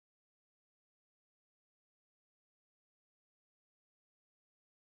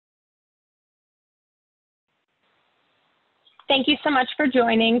Thank you so much for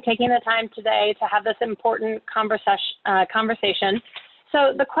joining, taking the time today to have this important conversation.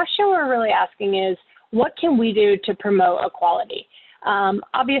 So the question we're really asking is, what can we do to promote equality?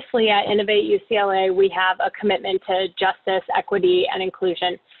 Obviously, at Innovate UCLA, we have a commitment to justice, equity, and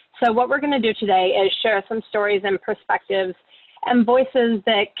inclusion. So what we're going to do today is share some stories and perspectives and voices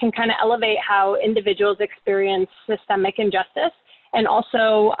that can kind of elevate how individuals experience systemic injustice, and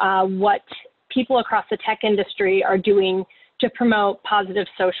also what people across the tech industry are doing to promote positive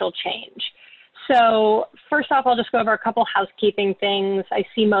social change. So first off, I'll just go over a couple housekeeping things. I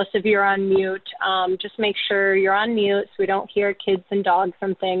see most of you are on mute. Just make sure you're on mute so we don't hear kids and dogs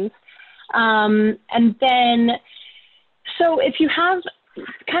and things. And then, so if you have,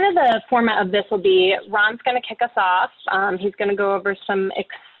 kind of the format of this will be, Ron's going to kick us off. He's going to go over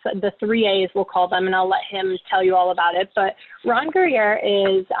the 3 A's, we'll call them, and I'll let him tell you all about it. But Ron Guerriere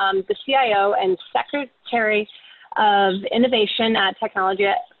is the CIO and Secretary of Innovation at Technology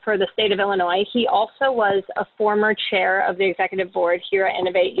for the state of Illinois. He also was a former chair of the executive board here at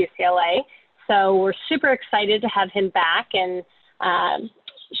Innovate UCLA. So we're super excited to have him back and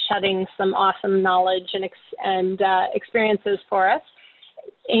shedding some awesome knowledge and experiences for us.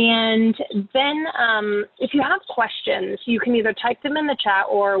 And then if you have questions, you can either type them in the chat,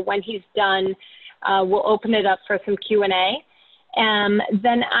 or when he's done, we'll open it up for some Q&A.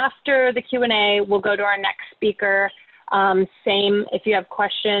 Then after the Q&A, we'll go to our next speaker. Same, if you have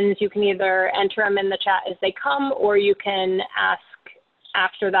questions, you can either enter them in the chat as they come, or you can ask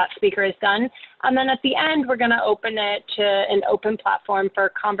after that speaker is done. And then at the end, we're going to open it to an open platform for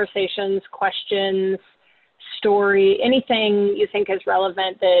conversations, questions, story, anything you think is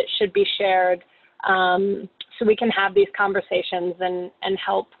relevant that should be shared, so we can have these conversations and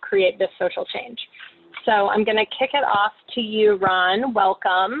help create this social change. So I'm going to kick it off to you, Ron.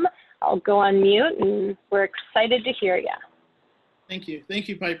 Welcome. I'll go on mute, and we're excited to hear you. Thank you. Thank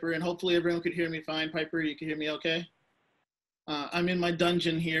you, Piper. And hopefully everyone could hear me fine. Piper, you can hear me okay? I'm in my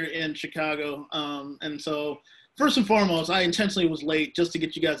dungeon here in Chicago. And so first and foremost, I intentionally was late just to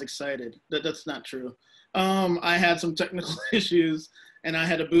get you guys excited. That's not true. I had some technical issues, and I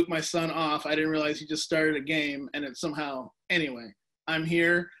had to boot my son off. I didn't realize he just started a game, and it somehow, anyway, I'm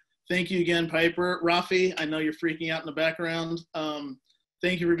here. Thank you again, Piper. Rafi, I know you're freaking out in the background.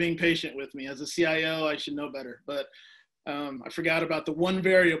 Thank you for being patient with me. As a CIO, I should know better, but I forgot about the one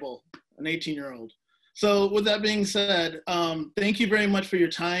variable, an 18-year-old. So with that being said, thank you very much for your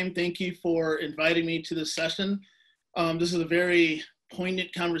time. Thank you for inviting me to this session. This is a very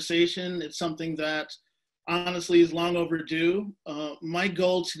poignant conversation. It's something that honestly is long overdue. My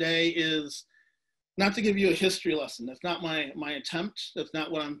goal today is not to give you a history lesson. That's not my attempt. That's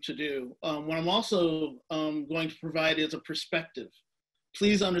not what I'm to do. What I'm also going to provide is a perspective.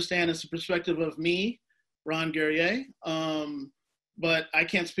 Please understand it's a perspective of me, Ron Guerriere, but I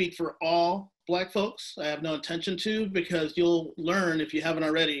can't speak for all Black folks. I have no intention to, because you'll learn, if you haven't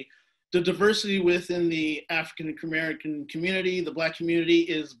already, the diversity within the African American community, the Black community,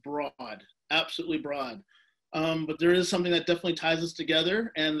 is broad, absolutely broad. But there is something that definitely ties us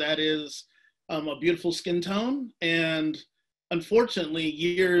together, and that is a beautiful skin tone, and unfortunately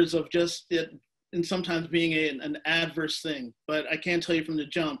years of just it, and sometimes being an adverse thing. But I can tell you from the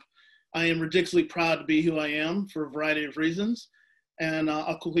jump, I am ridiculously proud to be who I am for a variety of reasons, and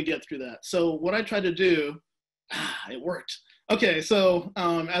I'll quickly get through that. So what I tried to do, it worked. Okay, so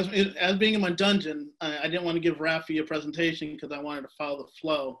as being in my dungeon, I didn't want to give Rafi a presentation because I wanted to follow the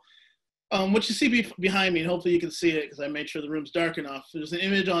flow. What you see behind me, and hopefully you can see it because I made sure the room's dark enough. There's an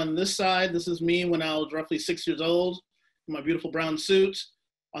image on this side. This is me when I was roughly 6 years old, in my beautiful brown suit.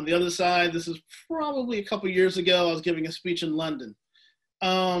 On the other side, this is probably a couple years ago. I was giving a speech in London.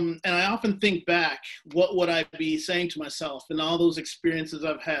 And I often think back, what would I be saying to myself and all those experiences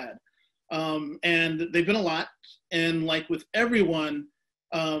I've had? And they've been a lot. And like with everyone,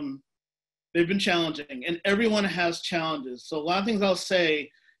 they've been challenging, and everyone has challenges. So a lot of things I'll say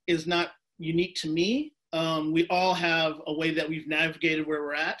is not unique to me. We all have a way that we've navigated where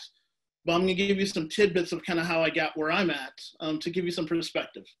we're at, but I'm gonna give you some tidbits of kind of how I got where I'm at, to give you some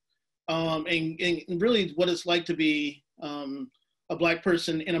perspective. And really what it's like to be a Black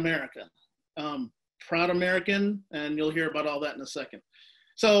person in America. Proud American, and you'll hear about all that in a second.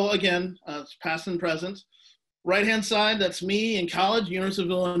 So again, it's past and present. Right-hand side, that's me in college, University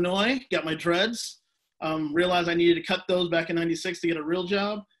of Illinois, got my dreads. Realized I needed to cut those back in '96 to get a real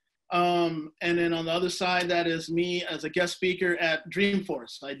job. And then on the other side, that is me as a guest speaker at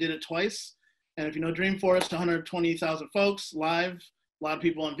Dreamforce. I did it twice. And if you know Dreamforce, 120,000 folks live, a lot of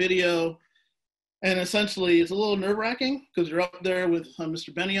people on video. And essentially, it's a little nerve-wracking because you're up there with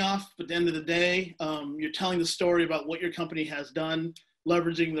Mr. Benioff, but at the end of the day, you're telling the story about what your company has done,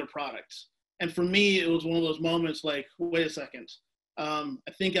 leveraging their products. And for me, it was one of those moments like, wait a second, I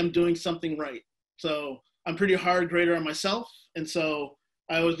think I'm doing something right. So I'm pretty hard grader on myself. And so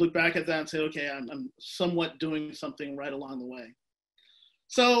I always look back at that and say, okay, I'm somewhat doing something right along the way.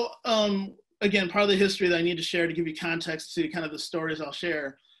 So again, part of the history that I need to share to give you context to kind of the stories I'll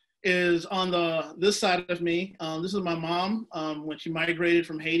share is on this side of me. This is my mom when she migrated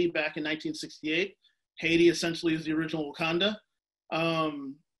from Haiti back in 1968. Haiti essentially is the original Wakanda.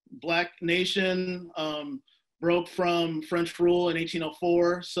 Black nation, broke from French rule in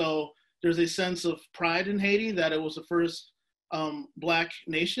 1804. So there's a sense of pride in Haiti that it was the first Black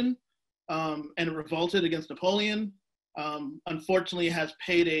nation, and it revolted against Napoleon. Unfortunately, it has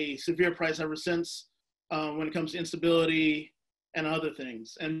paid a severe price ever since when it comes to instability and other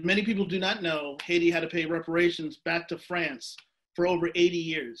things. And many people do not know Haiti had to pay reparations back to France for over 80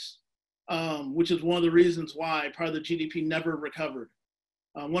 years, which is one of the reasons why part of the GDP never recovered.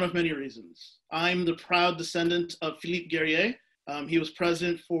 One of many reasons. I'm the proud descendant of Philippe Guerrier. He was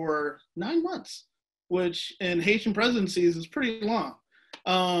president for 9 months, which in Haitian presidencies is pretty long.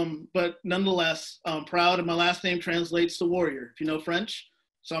 But nonetheless, I'm proud, and my last name translates to warrior. If you know French,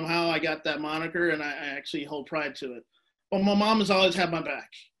 somehow I got that moniker, and I actually hold pride to it. But my mom has always had my back,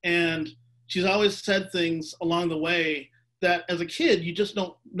 and she's always said things along the way that as a kid, you just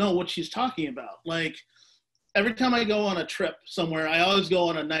don't know what she's talking about. Like, every time I go on a trip somewhere, I always go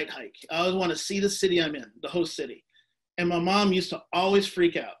on a night hike. I always want to see the city I'm in, the host city. And my mom used to always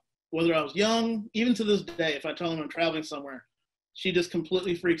freak out, whether I was young, even to this day, if I tell them I'm traveling somewhere, she just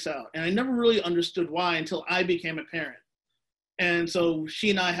completely freaks out. And I never really understood why until I became a parent. And so she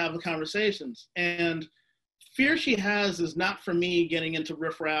and I have the conversations. And fear she has is not for me getting into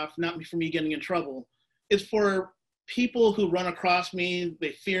riffraff, not for me getting in trouble. It's for people who run across me,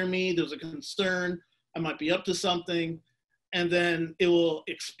 they fear me, there's a concern, I might be up to something, and then it will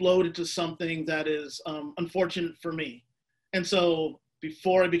explode into something that is unfortunate for me. And so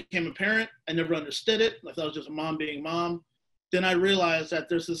before I became a parent, I never understood it. I thought it was just a mom being mom. Then I realized that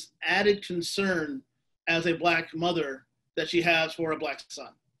there's this added concern as a Black mother that she has for a Black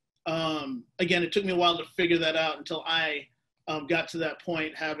son. Again, it took me a while to figure that out until I got to that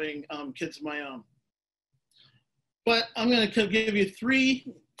point having kids of my own. But I'm going to give you three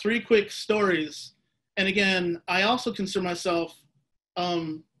quick stories. And again, I also consider myself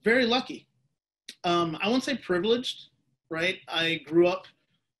very lucky. I won't say privileged, right? I grew up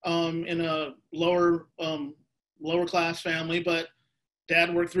in a lower class family, but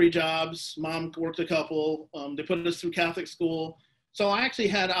dad worked 3 jobs, mom worked a couple. They put us through Catholic school. So I actually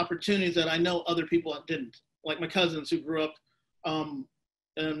had opportunities that I know other people didn't, like my cousins who grew up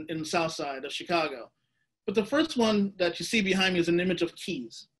in the south side of Chicago. But the first one that you see behind me is an image of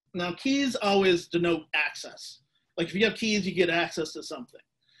keys. Now, keys always denote access. Like if you have keys, you get access to something.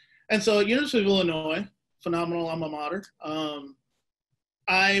 And so at University of Illinois, phenomenal alma mater,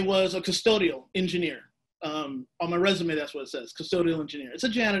 I was a custodial engineer. On my resume, that's what it says, custodial engineer. It's a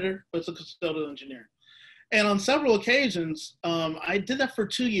janitor, but it's a custodial engineer. And on several occasions, I did that for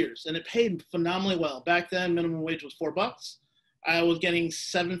 2 years, and it paid phenomenally well. Back then, minimum wage was $4. I was getting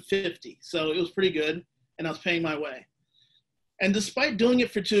 $7.50, so it was pretty good, and I was paying my way. And despite doing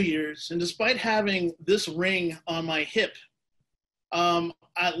it for 2 years, and despite having this ring on my hip,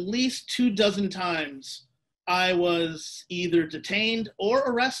 at least 24 times, I was either detained or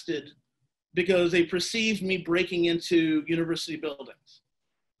arrested because they perceived me breaking into university buildings.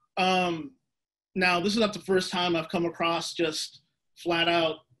 Now, this is not the first time I've come across just flat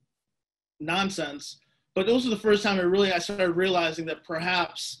out nonsense, but this was the first time I started realizing that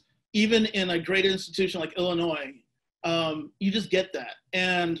perhaps even in a great institution like Illinois, you just get that.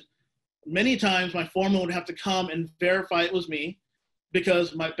 And many times my foreman would have to come and verify it was me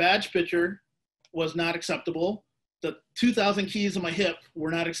because my badge picture was not acceptable. The 2,000 keys on my hip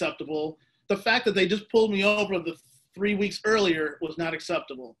were not acceptable. The fact that they just pulled me over the 3 weeks earlier was not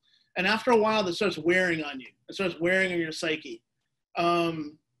acceptable. And after a while, that starts wearing on you. It starts wearing on your psyche.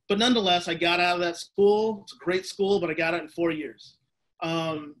 But nonetheless, I got out of that school. It's a great school, but I got out in 4 years.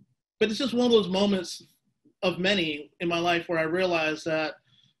 But it's just one of those moments of many in my life where I realized that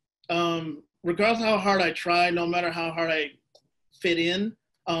regardless of how hard I try, no matter how hard I fit in,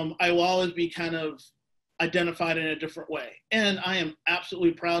 I will always be kind of identified in a different way. And I am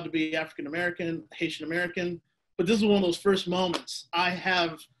absolutely proud to be African-American, Haitian-American, but this is one of those first moments. I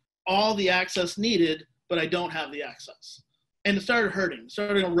have all the access needed, but I don't have the access. And it started hurting, it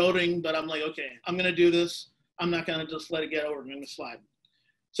started eroding, but I'm like, okay, I'm gonna do this. I'm not gonna just let it get over me, I'm gonna slide.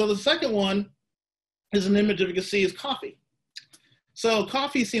 So the second one is an image, if you can see, is coffee. So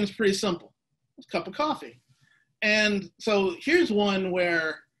coffee seems pretty simple. It's a cup of coffee. And so here's one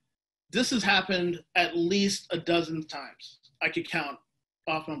where this has happened at least a dozen times. I could count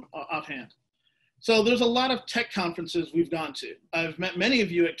offhand. So there's a lot of tech conferences we've gone to. I've met many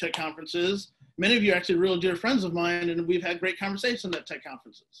of you at tech conferences. Many of you are actually really dear friends of mine, and we've had great conversations at tech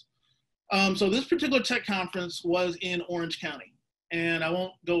conferences. So this particular tech conference was in Orange County, and I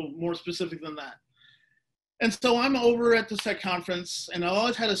won't go more specific than that. And so I'm over at the tech conference, and I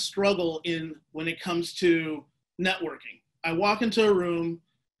always had a struggle when it comes to networking. I walk into a room,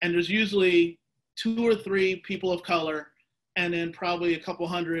 and there's usually 2 or 3 people of color, and then probably a couple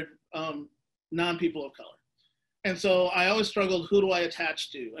hundred non-people of color. And so I always struggled, who do I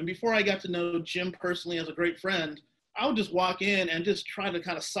attach to? And before I got to know Jim personally as a great friend, I would just walk in and just try to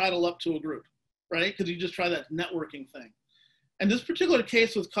kind of sidle up to a group, right? Because you just try that networking thing. And this particular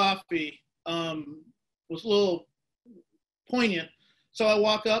case with coffee was a little poignant. So I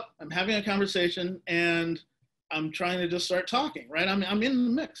walk up, I'm having a conversation, and I'm trying to just start talking, right? I'm in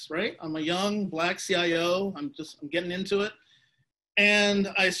the mix, right? I'm a young Black CIO. I'm getting into it. And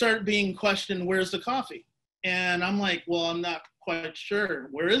I start being questioned, where's the coffee? And I'm like, well, I'm not quite sure.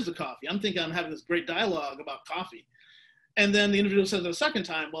 Where is the coffee? I'm thinking I'm having this great dialogue about coffee. And then the individual says the second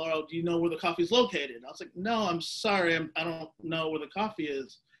time, well, do you know where the coffee is located? I was like, no, I'm sorry. I don't know where the coffee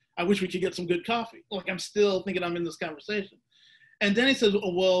is. I wish we could get some good coffee. Like, I'm still thinking I'm in this conversation. And then he says,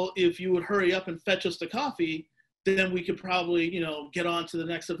 oh, well, if you would hurry up and fetch us the coffee, then we could probably, get on to the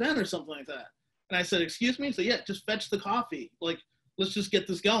next event or something like that. And I said, excuse me? So yeah, just fetch the coffee. Like, let's just get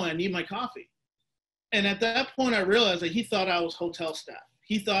this going. I need my coffee. And at that point, I realized that he thought I was hotel staff.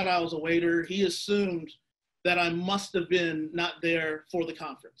 He thought I was a waiter. He assumed that I must have been not there for the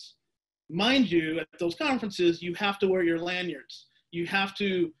conference. Mind you, at those conferences, you have to wear your lanyards. You have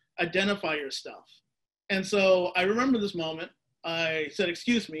to identify your stuff. And so I remember this moment. I said,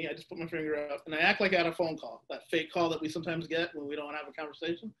 excuse me. I just put my finger up, and I act like I had a phone call, that fake call that we sometimes get when we don't have a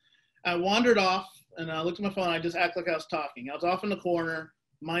conversation. I wandered off, and I looked at my phone. I just act like I was talking. I was off in the corner,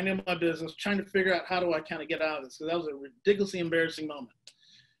 minding my business, trying to figure out how do I kind of get out of this, because that was a ridiculously embarrassing moment.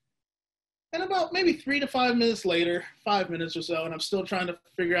 And about maybe 3 to 5 minutes later, 5 minutes or so, and I'm still trying to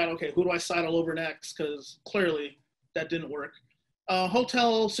figure out, okay, who do I sidle over next? Because clearly that didn't work.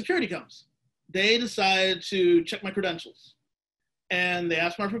 Hotel security comes. They decided to check my credentials. And they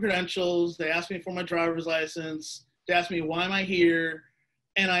asked me for credentials. They asked me for my driver's license. They asked me, why am I here?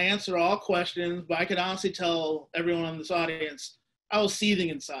 And I answered all questions, but I could honestly tell everyone in this audience, I was seething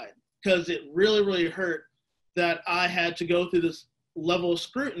inside, because it really, really hurt that I had to go through this level of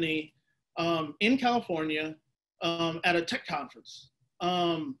scrutiny in California at a tech conference.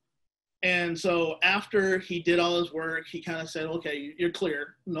 And so after he did all his work, he kind of said, okay, you're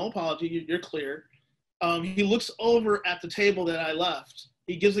clear. No apology, you're clear. He looks over at the table that I left.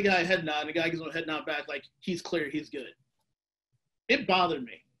 He gives the guy a head nod, and the guy gives him a head nod back like, he's clear, he's good. It bothered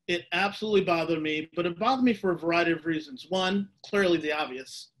me. It absolutely bothered me, but it bothered me for a variety of reasons. One, clearly the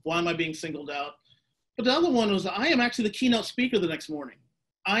obvious. Why am I being singled out? But the other one was I am actually the keynote speaker the next morning.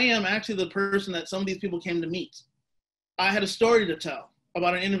 I am actually the person that some of these people came to meet. I had a story to tell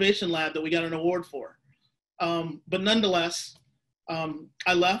about an innovation lab that we got an award for. But nonetheless,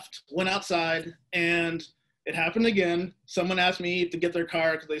 I left, went outside, and it happened again. Someone asked me to get their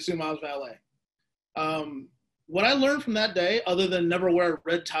car because they assumed I was valet. What I learned from that day, other than never wear a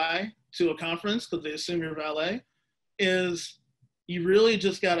red tie to a conference because they assume you're valet, is you really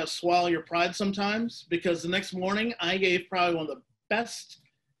just got to swallow your pride sometimes, because the next morning I gave probably one of the best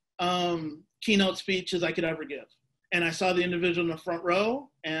keynote speeches I could ever give. And I saw the individual in the front row,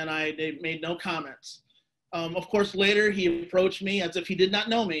 and they made no comments. Of course, later he approached me as if he did not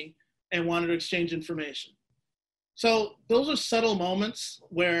know me and wanted to exchange information. So those are subtle moments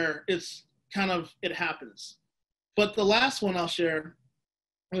where it happens. But the last one I'll share,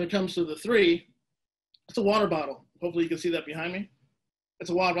 when it comes to the 3, it's a water bottle. Hopefully you can see that behind me. It's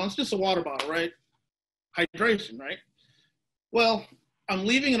a water bottle. It's just a water bottle, right? Hydration, right? Well, I'm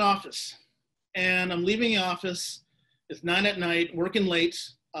leaving an office, and I'm leaving the office. It's 9 at night, working late,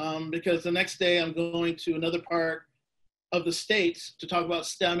 because the next day I'm going to another part of the state to talk about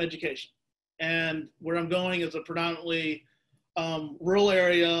STEM education. And where I'm going is a predominantly rural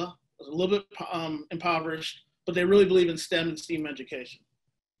area, a little bit impoverished, but they really believe in STEM and STEAM education.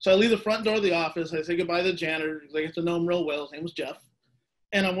 So I leave the front door of the office. I say goodbye to the janitor, because I get to know him real well. His name was Jeff.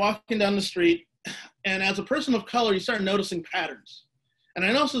 And I'm walking down the street, and as a person of color, you start noticing patterns. And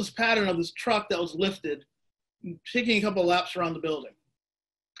I noticed this pattern of this truck that was lifted, taking a couple of laps around the building.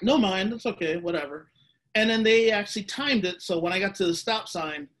 No mind, it's okay, whatever. And then they actually timed it, so when I got to the stop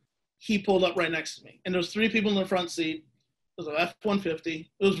sign, he pulled up right next to me. And there was 3 people in the front seat. It was an F-150.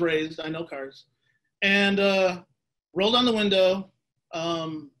 It was raised, I know cars. And rolled down the window,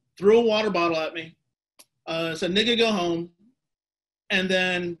 threw a water bottle at me, said, "Nigga, go home," and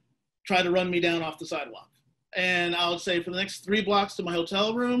then tried to run me down off the sidewalk. And I would say for the next 3 blocks to my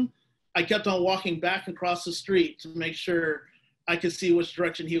hotel room, I kept on walking back across the street to make sure I could see which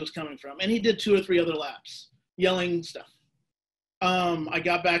direction he was coming from. And he did 2 or 3 other laps, yelling stuff. I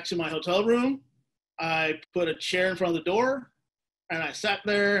got back to my hotel room. I put a chair in front of the door, and I sat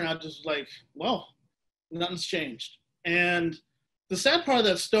there, and I was just like, well, nothing's changed. And the sad part of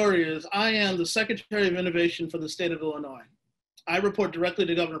that story is I am the Secretary of Innovation for the state of Illinois. I report directly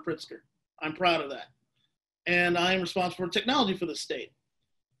to Governor Pritzker. I'm proud of that. And I'm responsible for technology for the state.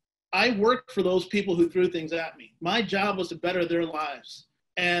 I work for those people who threw things at me. My job was to better their lives.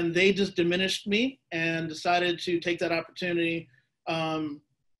 And they just diminished me and decided to take that opportunity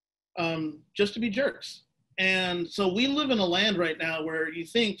just to be jerks. And so we live in a land right now where you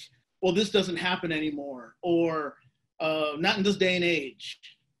think, well, this doesn't happen anymore, or not in this day and age.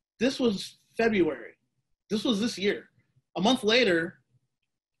 This was February. This was this year. A month later,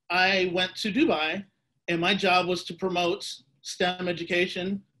 I went to Dubai, and my job was to promote STEM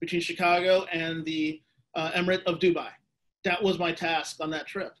education between Chicago and the Emirate of Dubai. That was my task on that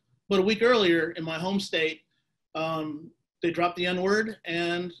trip. But a week earlier, in my home state, they dropped the N-word,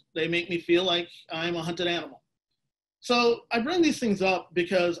 and they make me feel like I'm a hunted animal. So I bring these things up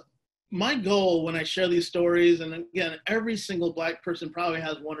because my goal when I share these stories, and again, every single Black person probably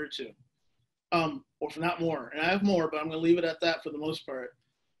has 1 or 2, or if not more, and I have more, but I'm gonna leave it at that for the most part,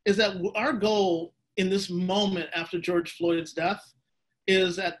 is that our goal in this moment after George Floyd's death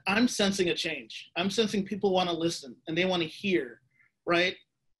is that I'm sensing a change. I'm sensing people wanna listen and they wanna hear, right?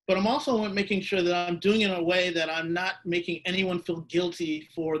 But I'm also making sure that I'm doing it in a way that I'm not making anyone feel guilty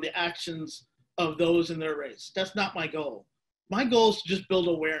for the actions of those in their race. That's not my goal. My goal is to just build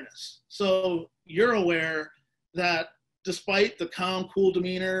awareness. So you're aware that despite the calm, cool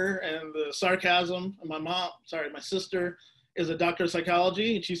demeanor and the sarcasm, and my sister is a doctor of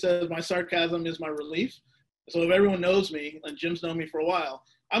psychology, and she says my sarcasm is my relief. So if everyone knows me, and Jim's known me for a while,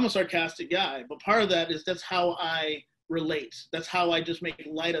 I'm a sarcastic guy, but part of that is that's how I relate. That's how I just make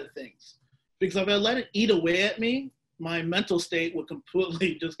light of things. Because if I let it eat away at me, my mental state would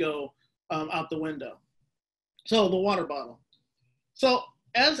completely just go out the window. So the water bottle. So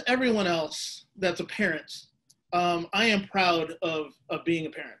as everyone else that's a parent, I am proud of being a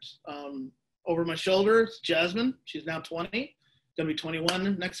parent. Over my shoulder, it's Jasmine. She's now 20, gonna be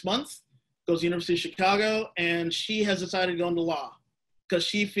 21 next month, goes to the University of Chicago, and she has decided to go into law because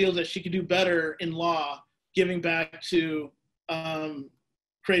she feels that she could do better in law, giving back to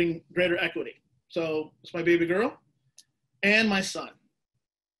creating greater equity. So it's my baby girl and my son.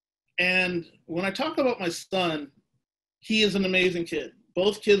 And when I talk about my son, he is an amazing kid.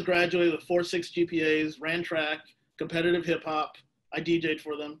 Both kids graduated with 4.6 GPAs, ran track, competitive hip hop. I DJ'd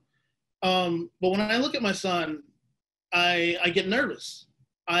for them. But when I look at my son, I get nervous.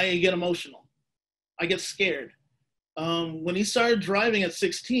 I get emotional. I get scared. When he started driving at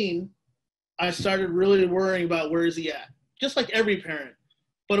 16, I started really worrying about where is he at, just like every parent.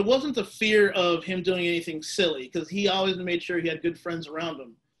 But it wasn't the fear of him doing anything silly, because he always made sure he had good friends around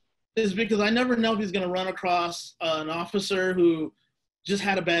him. It's because I never know if he's going to run across an officer who just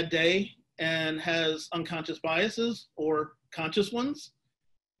had a bad day and has unconscious biases or conscious ones,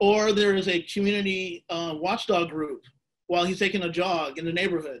 or there is a community watchdog group while he's taking a jog in the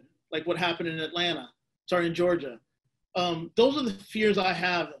neighborhood, like what happened in Georgia. Those are the fears I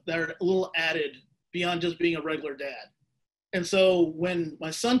have that are a little added beyond just being a regular dad. And so when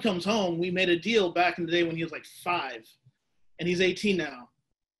my son comes home, we made a deal back in the day when he was like 5, and he's 18 now,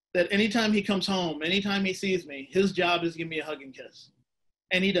 that anytime he comes home, anytime he sees me, his job is to give me a hug and kiss.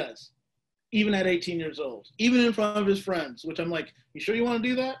 And he does, even at 18 years old, even in front of his friends, which I'm like, you sure you want to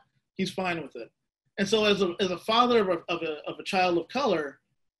do that? He's fine with it. And so as a father of a child of color,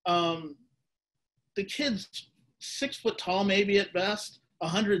 the kid's 6 foot tall, maybe at best,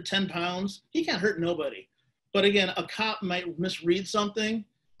 110 pounds. He can't hurt nobody. But again, a cop might misread something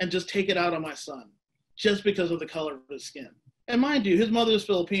and just take it out on my son just because of the color of his skin. And mind you, his mother is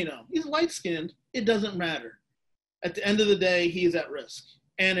Filipino. He's light-skinned. It doesn't matter. At the end of the day, he's at risk.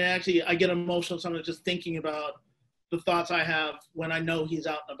 And actually, I get emotional sometimes just thinking about the thoughts I have when I know he's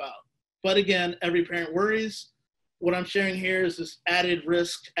out and about. But again, every parent worries. What I'm sharing here is this added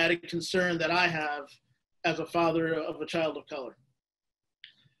risk, added concern that I have as a father of a child of color.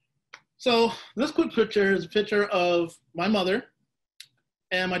 So this quick picture is a picture of my mother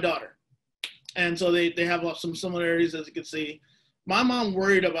and my daughter. And so they have some similarities, as you can see. My mom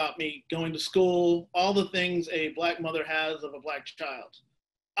worried about me going to school, all the things a Black mother has of a Black child.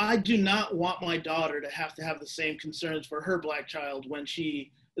 I do not want my daughter to have the same concerns for her Black child when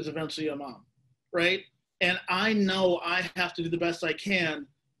she is eventually a mom, right? And I know I have to do the best I can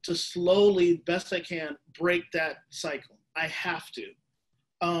to slowly, best I can, break that cycle. I have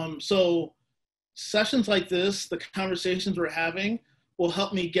to. So sessions like this, the conversations we're having, will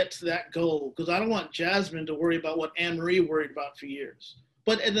help me get to that goal, because I don't want Jasmine to worry about what Anne Marie worried about for years.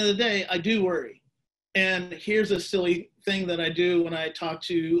 But at the end of the day, I do worry. And here's a silly thing that I do when I talk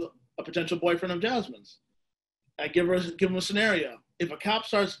to a potential boyfriend of Jasmine's. I give him a scenario. If a cop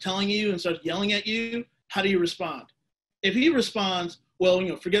starts telling you and starts yelling at you, how do you respond? If he responds,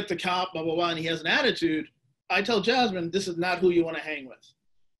 well, forget the cop, blah, blah, blah, and he has an attitude, I tell Jasmine, this is not who you want to hang with.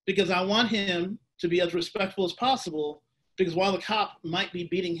 Because I want him to be as respectful as possible, because while the cop might be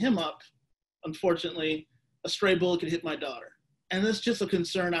beating him up, unfortunately, a stray bullet could hit my daughter. And that's just a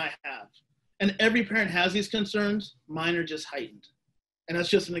concern I have. And every parent has these concerns. Mine are just heightened. And that's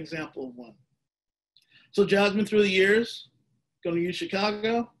just an example of one. So Jasmine, through the years, going to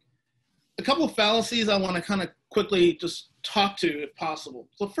UChicago, a couple of fallacies I want to kind of quickly just talk to if possible.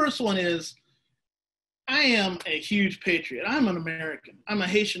 So the first one is, I am a huge patriot. I'm an American. I'm a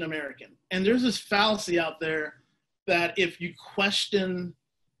Haitian American. And there's this fallacy out there that if you question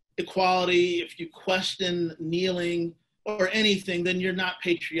equality, if you question kneeling or anything, then you're not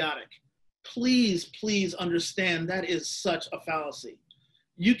patriotic. Please, please understand that is such a fallacy.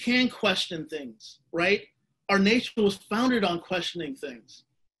 You can question things, right? Our nation was founded on questioning things.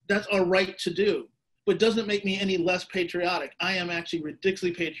 That's our right to do, but it doesn't make me any less patriotic. I am actually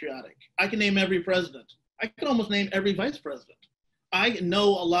ridiculously patriotic. I can name every president. I can almost name every vice president. I know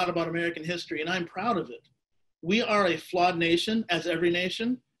a lot about American history, and I'm proud of it. We are a flawed nation, as every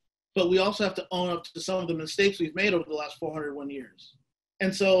nation, but we also have to own up to some of the mistakes we've made over the last 401 years.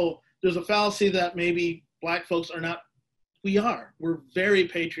 And so there's a fallacy that maybe Black folks are not. We are. We're very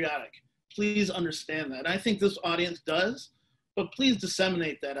patriotic. Please understand that. And I think this audience does, but please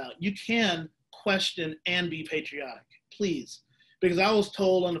disseminate that out. You can question and be patriotic, please. Because I was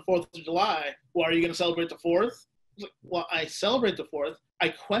told on the 4th of July, well, are you going to celebrate the 4th? Well, I celebrate the 4th. I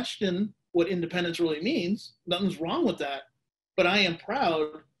question what independence really means. Nothing's wrong with that. But I am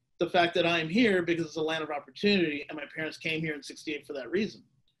proud the fact that I am here because it's a land of opportunity, and my parents came here in '68 for that reason.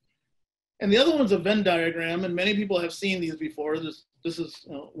 And the other one's a Venn diagram, and many people have seen these before. This is,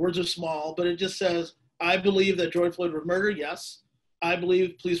 words are small, but it just says, I believe that George Floyd was murdered, yes. I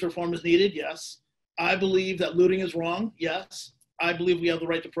believe police reform is needed, yes. I believe that looting is wrong, yes. I believe we have the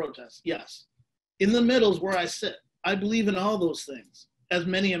right to protest, yes. In the middle is where I sit. I believe in all those things, as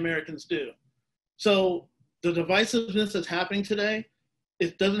many Americans do. So the divisiveness that's happening today,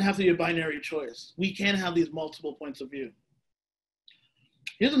 it doesn't have to be a binary choice. We can have these multiple points of view.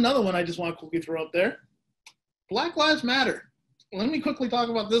 Here's another one I just want to quickly throw up there. Black Lives Matter. Let me quickly talk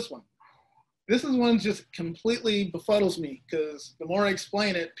about this one. This is one just completely befuddles me, because the more I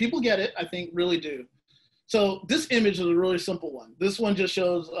explain it, people get it, I think really do. So this image is a really simple one. This one just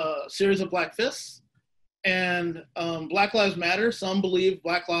shows a series of black fists, and Black Lives Matter. Some believe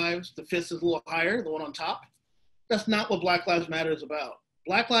Black Lives, the fist is a little higher, the one on top. That's not what Black Lives Matter is about.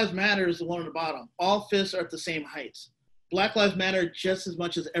 Black Lives Matter is the one on the bottom. All fists are at the same height. Black Lives Matter just as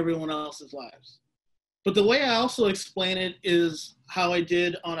much as everyone else's lives. But the way I also explain it is how I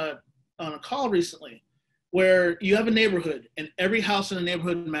did on a call recently, where you have a neighborhood and every house in the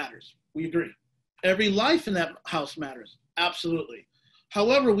neighborhood matters. We agree. Every life in that house matters. Absolutely.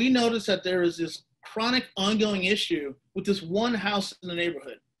 However, we noticed that there is this chronic ongoing issue with this one house in the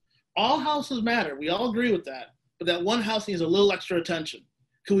neighborhood. All houses matter. We all agree with that. But that one house needs a little extra attention.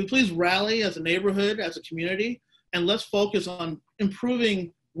 Could we please rally as a neighborhood, as a community, and let's focus on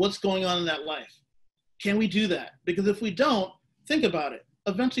improving what's going on in that life? Can we do that? Because if we don't, think about it.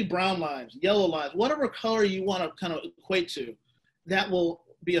 Eventually brown lives, yellow lives, whatever color you want to kind of equate to, that will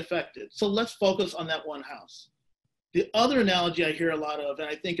be affected. So let's focus on that one house. The other analogy I hear a lot of, and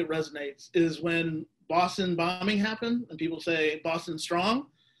I think it resonates, is when Boston bombing happened and people say Boston's strong.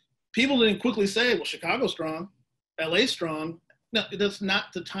 People didn't quickly say, well, Chicago's strong, LA's strong. No, that's not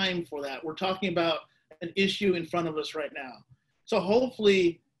the time for that. We're talking about an issue in front of us right now. So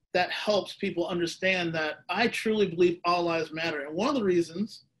hopefully that helps people understand that I truly believe all lives matter. And one of the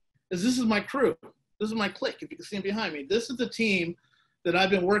reasons is this is my crew. This is my clique, if you can see them behind me. This is the team that I've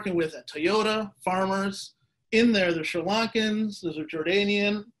been working with at Toyota, farmers. In there, there's Sri Lankans, there's a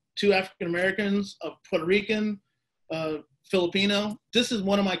Jordanian, 2 African Americans, a Puerto Rican, Filipino. This is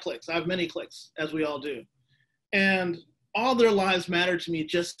one of my cliques. I have many cliques, as we all do. And all their lives matter to me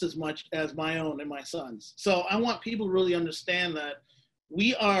just as much as my own and my son's. So I want people to really understand that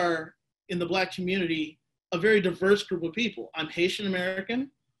we are, in the Black community, a very diverse group of people. I'm Haitian American,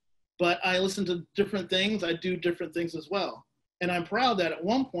 but I listen to different things. I do different things as well. And I'm proud that at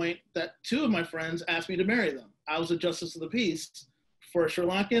one point that 2 of my friends asked me to marry them. I was a justice of the peace for a Sri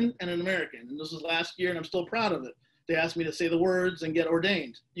Lankan and an American. And this was last year, and I'm still proud of it. They asked me to say the words and get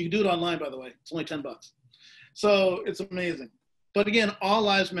ordained. You can do it online, by the way. It's only $10. So it's amazing. But again, all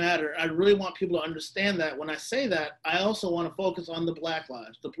lives matter. I really want people to understand that. When I say that, I also want to focus on the Black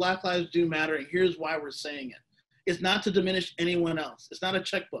lives. The Black lives do matter, and here's why we're saying it. It's not to diminish anyone else. It's not a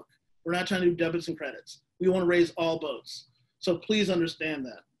checkbook. We're not trying to do debits and credits. We want to raise all boats. So please understand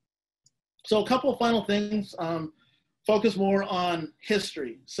that. So a couple of final things, focus more on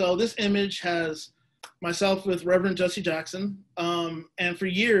history. So this image has myself with Reverend Jesse Jackson, and for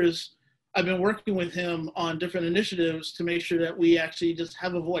years, I've been working with him on different initiatives to make sure that we actually just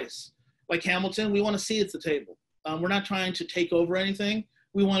have a voice. Like Hamilton, we want to see at the table. We're not trying to take over anything.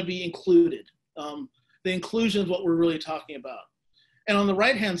 We want to be included. The inclusion is what we're really talking about. And on the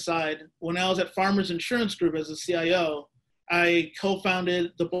right-hand side, when I was at Farmers Insurance Group as a CIO, I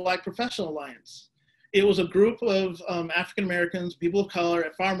co-founded the Black Professional Alliance. It was a group of African Americans, people of color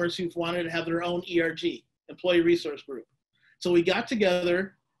at Farmers who wanted to have their own ERG, Employee Resource Group. So we got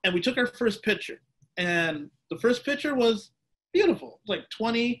together and we took our first picture. And the first picture was beautiful, like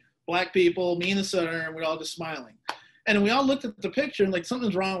 20 Black people, me in the center, and we're all just smiling. And we all looked at the picture and like,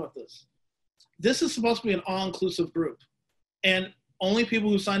 something's wrong with this. This is supposed to be an all-inclusive group. And only people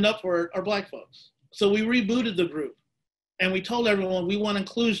who signed up for it are Black folks. So we rebooted the group. And we told everyone we want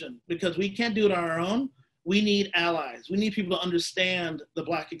inclusion because we can't do it on our own. We need allies. We need people to understand the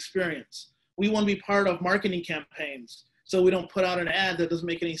Black experience. We want to be part of marketing campaigns so we don't put out an ad that doesn't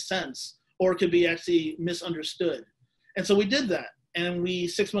make any sense or could be actually misunderstood. And so we did that. And we,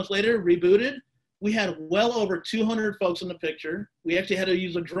 6 months later, rebooted. We had well over 200 folks in the picture. We actually had to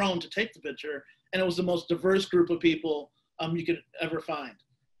use a drone to take the picture. And it was the most diverse group of people you could ever find.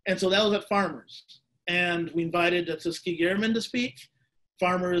 And so that was at Farmers. And we invited Tuskegee Airmen to speak.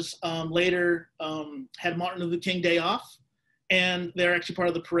 Farmers later had Martin Luther King Day off, and they're actually part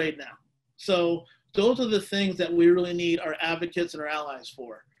of the parade now. So those are the things that we really need our advocates and our allies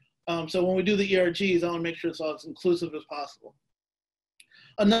for. So when we do the ERGs, I want to make sure it's all as inclusive as possible.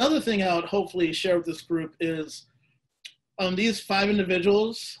 Another thing I would hopefully share with this group is these 5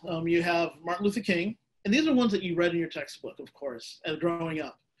 individuals. You have Martin Luther King, and these are ones that you read in your textbook, of course, as growing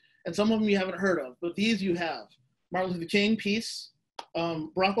up. And some of them you haven't heard of, but these you have. Martin Luther King, peace.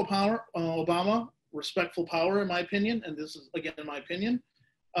 Barack Obama, respectful power, in my opinion, and this is, again, in my opinion.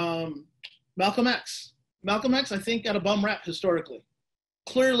 Malcolm X. Malcolm X, I think, got a bum rap historically.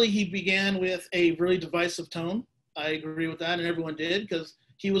 Clearly, he began with a really divisive tone. I agree with that, and everyone did, because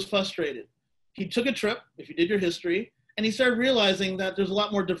he was frustrated. He took a trip, if you did your history, and he started realizing that there's a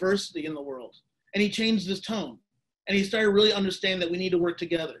lot more diversity in the world, and he changed his tone. And he started really understanding that we need to work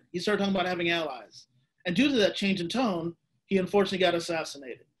together. He started talking about having allies. And due to that change in tone, he unfortunately got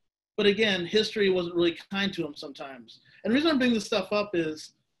assassinated. But again, history wasn't really kind to him sometimes. And the reason I'm bringing this stuff up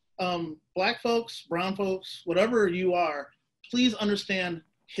is Black folks, brown folks, whatever you are, please understand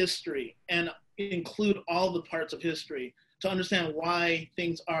history and include all the parts of history to understand why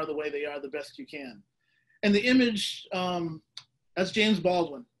things are the way they are the best you can. And the image, that's James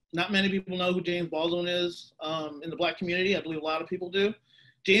Baldwin. Not many people know who James Baldwin is in the Black community. I believe a lot of people do.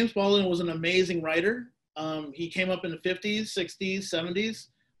 James Baldwin was an amazing writer. He came up in the 50s, 60s, 70s.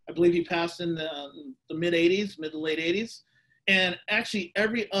 I believe he passed in the mid 80s, mid to late 80s. And actually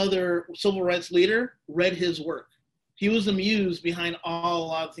every other civil rights leader read his work. He was the muse behind a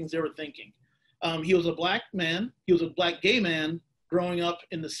lot of things they were thinking. He was a Black man. He was a Black gay man growing up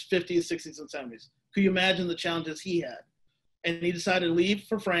in the 50s, 60s, and 70s. Could you imagine the challenges he had? And he decided to leave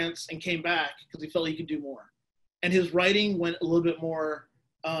for France and came back because he felt he could do more. And his writing went a little bit more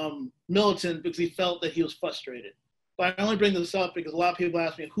militant because he felt that he was frustrated. But I only bring this up because a lot of people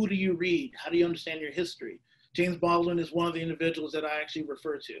ask me, who do you read? How do you understand your history? James Baldwin is one of the individuals that I actually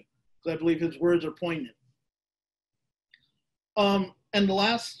refer to because I believe his words are poignant. And the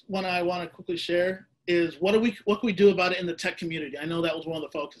last one I want to quickly share is what can we do about it in the tech community? I know that was one of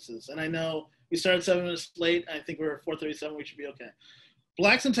the focuses, and I know we started 7 minutes late. I think we're at 4:37. We should be okay.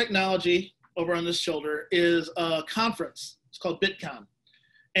 Blacks in Technology, over on this shoulder, is a conference. It's called BitCon.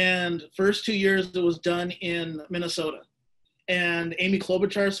 And first 2 years, it was done in Minnesota. And Amy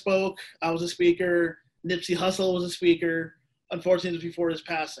Klobuchar spoke. I was a speaker. Nipsey Hussle was a speaker. Unfortunately, it was before his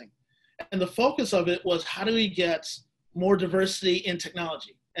passing. And the focus of it was, how do we get more diversity in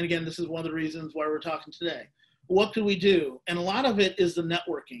technology? And again, this is one of the reasons why we're talking today. what could we do? And a lot of it is the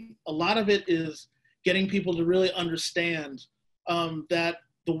networking. A lot of it is getting people to really understand that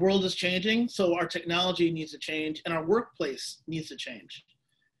the world is changing, so our technology needs to change and our workplace needs to change.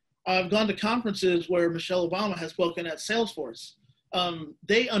 I've gone to conferences where Michelle Obama has spoken at Salesforce.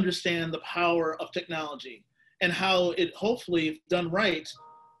 They understand the power of technology and how it, hopefully, if done right,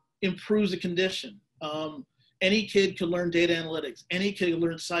 improves the condition. Any kid could learn data analytics. Any kid could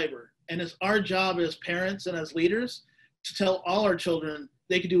learn cyber. And it's our job as parents and as leaders to tell all our children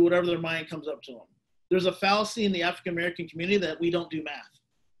they can do whatever their mind comes up to them. There's a fallacy in the African-American community that we don't do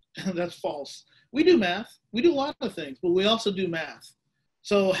math. That's false. We do math. We do a lot of things, but we also do math.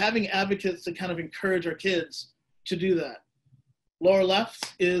 So having advocates to kind of encourage our kids to do that. Lower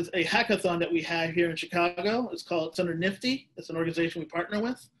left is a hackathon that we have here in Chicago. It's under Nifty. It's an organization we partner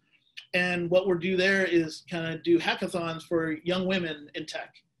with. And what we'll do there is kind of do hackathons for young women in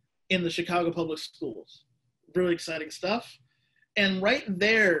tech in the Chicago public schools. Really exciting stuff. And right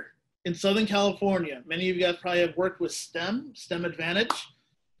there in Southern California, many of you guys probably have worked with STEM Advantage,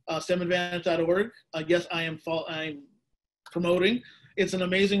 STEMadvantage.org. Yes, I'm promoting. It's an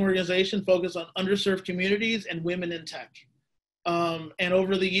amazing organization focused on underserved communities and women in tech. And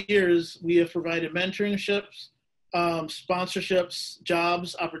over the years, we have provided mentorships, sponsorships,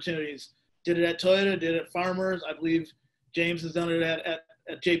 jobs, opportunities. Did it at Toyota, did it at Farmers. I believe James has done it at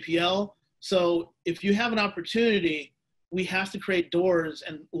JPL. So if you have an opportunity, we have to create doors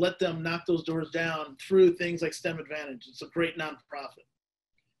and let them knock those doors down through things like STEM Advantage. It's a great nonprofit.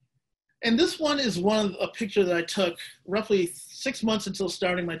 And this one is a picture that I took roughly 6 months until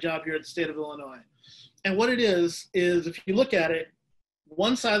starting my job here at the state of Illinois. And what it is if you look at it,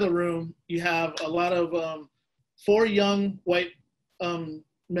 one side of the room, you have a lot of 4 young white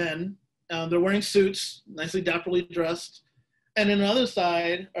men. They're wearing suits, nicely dapperly dressed. And then the other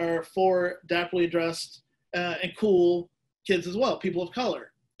side are 4 dapperly dressed and cool kids as well, people of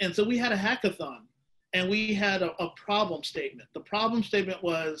color. And so we had a hackathon and we had a problem statement. The problem statement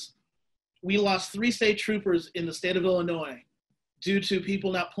was we lost 3 state troopers in the state of Illinois due to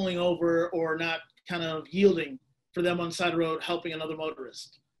people not pulling over or not kind of yielding for them on the side of the road, helping another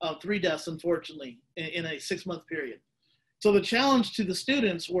motorist. 3 deaths, unfortunately, in a 6-month period. So the challenge to the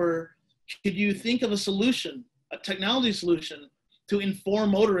students were, could you think of a solution, a technology solution, to inform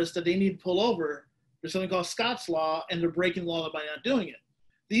motorists that they need to pull over? There's something called Scott's Law, and they're breaking the law by not doing it.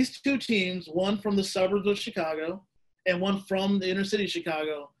 These 2 teams, one from the suburbs of Chicago and one from the inner city of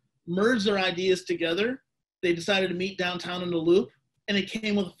Chicago, merged their ideas together. They decided to meet downtown in the Loop, and they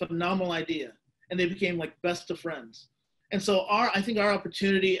came with a phenomenal idea, and they became like best of friends. And so I think our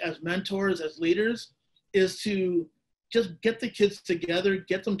opportunity as mentors, as leaders, is to just get the kids together,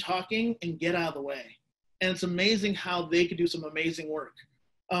 get them talking, and get out of the way. And it's amazing how they could do some amazing work.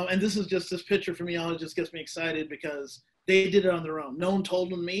 And this picture for me, it just gets me excited because they did it on their own. No one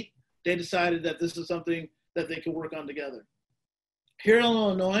told them to meet. They decided that this is something that they could work on together. Here in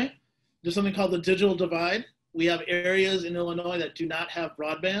Illinois, there's something called the digital divide. We have areas in Illinois that do not have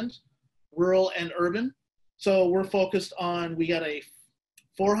broadband, rural and urban. So we're focused on, we got a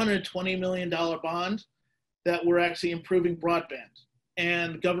 $420 million bond that we're actually improving broadband.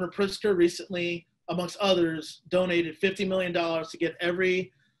 And Governor Pritzker recently, amongst others, donated $50 million to get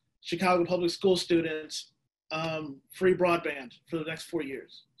every Chicago public school student free broadband for the next 4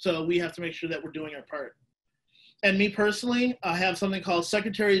 years. So we have to make sure that we're doing our part. And me personally, I have something called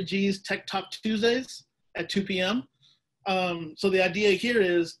Secretary G's Tech Talk Tuesdays at 2 p.m. So the idea here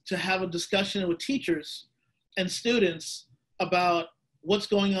is to have a discussion with teachers and students about what's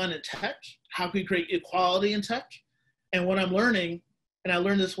going on in tech, how can we create equality in tech. And what I'm learning, and I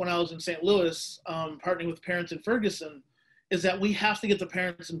learned this when I was in St. Louis, partnering with parents in Ferguson, is that we have to get the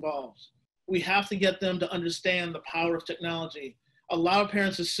parents involved. We have to get them to understand the power of technology. A lot of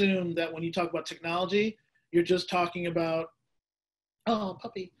parents assume that when you talk about technology, you're just talking about, oh,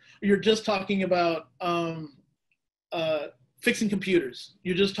 puppy. You're just talking about fixing computers.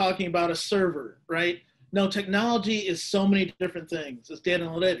 You're just talking about a server, right? No, technology is so many different things. It's data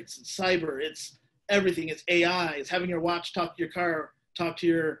analytics, it's cyber, it's everything. It's AI, it's having your watch talk to your car, talk to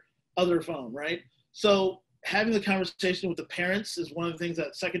your other phone, right? So having the conversation with the parents is one of the things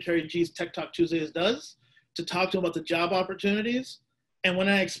that Secretary G's Tech Talk Tuesdays does, to talk to them about the job opportunities. And when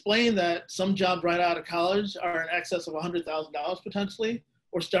I explain that some jobs right out of college are in excess of $100,000 potentially,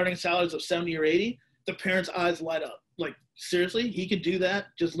 or starting salaries of 70 or 80, the parents' eyes light up. Like, seriously, he could do that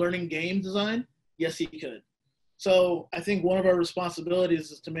just learning game design? Yes, he could. So I think one of our responsibilities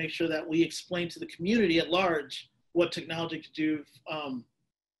is to make sure that we explain to the community at large what technology could do.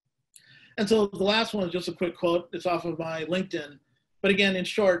 And so the last one is just a quick quote. It's off of my LinkedIn. But again, in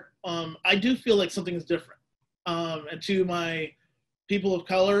short, I do feel like something is different. And to my people of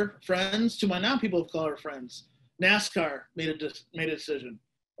color friends, to my non-people of color friends, NASCAR made a decision.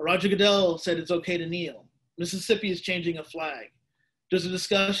 Roger Goodell said it's okay to kneel. Mississippi is changing a flag. There's a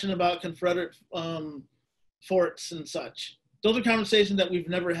discussion about Confederate forts and such. Those are conversations that we've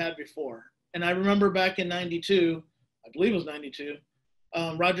never had before. And I remember back in 92, I believe it was 92,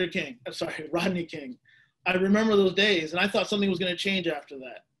 Rodney King. I remember those days, and I thought something was going to change after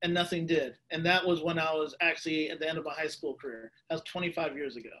that, and nothing did. And that was when I was actually at the end of my high school career. That was 25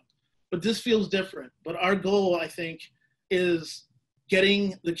 years ago. But this feels different. But our goal, I think, is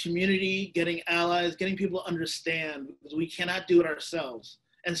getting the community, getting allies, getting people to understand, because we cannot do it ourselves,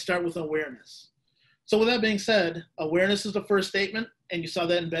 and start with awareness. So with that being said, awareness is the first statement, and you saw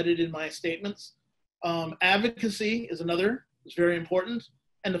that embedded in my statements. Advocacy is another, it's very important.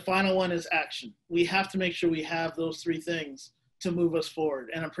 And the final one is action. We have to make sure we have those three things to move us forward.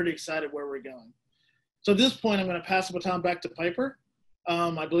 And I'm pretty excited where we're going. So at this point, I'm going to pass the baton back to Piper.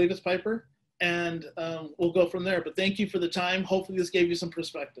 I believe it's Piper. And we'll go from there. But thank you for the time. Hopefully this gave you some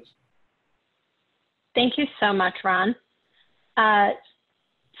perspective. Thank you so much, Ron.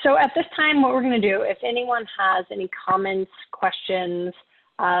 So at this time, what we're going to do, if anyone has any comments, questions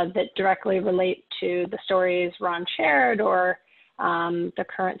that directly relate to the stories Ron shared or the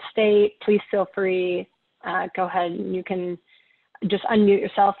current state, please feel free, go ahead and you can just unmute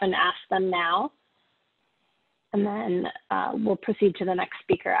yourself and ask them now. And then we'll proceed to the next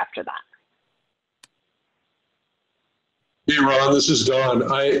speaker after that. Hey, Ron, this is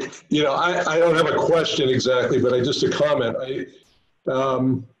Don. I don't have a question exactly, but just a comment.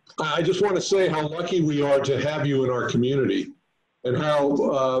 I just want to say how lucky we are to have you in our community, and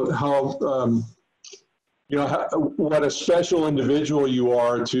what a special individual you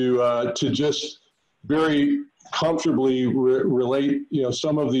are to just very comfortably relate,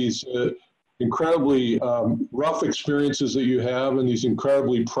 some of these incredibly rough experiences that you have and these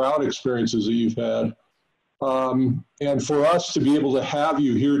incredibly proud experiences that you've had. And for us to be able to have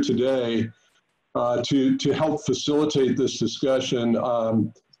you here today to help facilitate this discussion,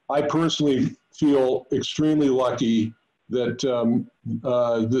 I personally feel extremely lucky that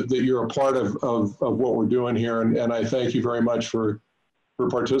that you're a part of what we're doing here, and I thank you very much for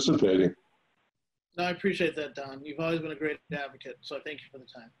participating. No, I appreciate that, Don. You've always been a great advocate, so I thank you for the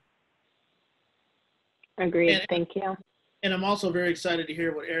time. Agreed. Thank you. And I'm also very excited to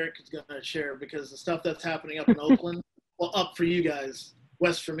hear what Eric is going to share, because the stuff that's happening up in Oakland, well, up for you guys,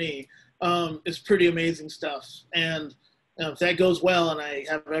 west for me, is pretty amazing stuff. And if that goes well, and I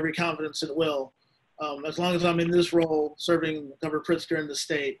have every confidence it will, as long as I'm in this role serving Governor Pritzker in the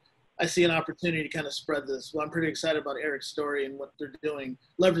state, I see an opportunity to kind of spread this. Well, I'm pretty excited about Eric's story and what they're doing,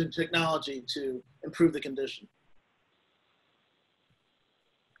 leveraging technology to improve the condition.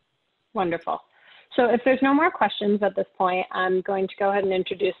 Wonderful. So if there's no more questions at this point, I'm going to go ahead and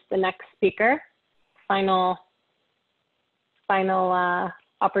introduce the next speaker. Final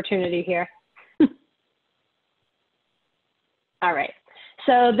opportunity here. All right.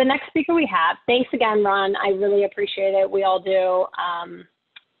 So the next speaker we have, thanks again, Ron. I really appreciate it. We all do.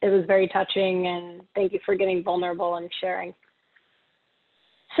 It was very touching, and thank you for getting vulnerable and sharing.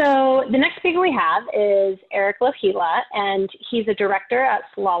 So the next speaker we have is Eric Lohila, and he's a director at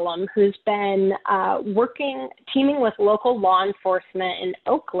Slalom who's been teaming with local law enforcement in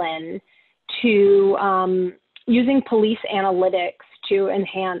Oakland to using police analytics to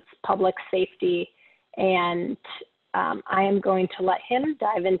enhance public safety. And I am going to let him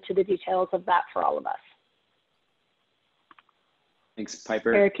dive into the details of that for all of us. Thanks,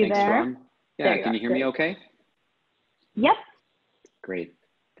 Piper. Eric, you Thanks, there? Ron. Yeah, can you hear me okay? Yep. Great.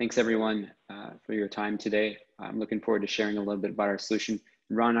 Thanks, everyone, for your time today. I'm looking forward to sharing a little bit about our solution.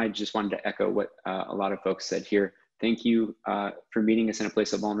 Ron, I just wanted to echo what a lot of folks said here. Thank you for meeting us in a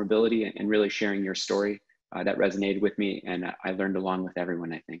place of vulnerability and really sharing your story. That resonated with me, and I learned along with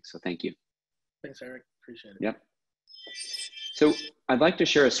everyone, I think. So thank you. Thanks, Eric. Appreciate it. Yep. So I'd like to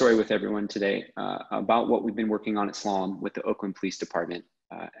share a story with everyone today about what we've been working on at Slalom with the Oakland Police Department.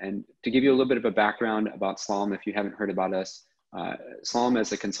 And to give you a little bit of a background about Slalom, if you haven't heard about us, Slalom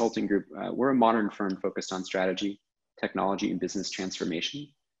as a consulting group, we're a modern firm focused on strategy, technology, and business transformation.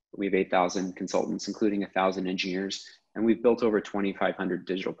 We have 8,000 consultants, including 1,000 engineers, and we've built over 2,500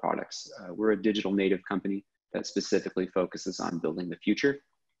 digital products. We're a digital native company that specifically focuses on building the future.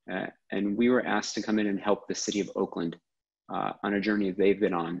 And we were asked to come in and help the city of Oakland on a journey they've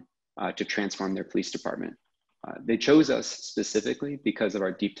been on to transform their police department. They chose us specifically because of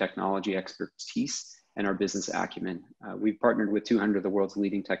our deep technology expertise and our business acumen. We've partnered with 200 of the world's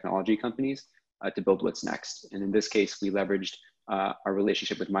leading technology companies to build what's next. And in this case, we leveraged our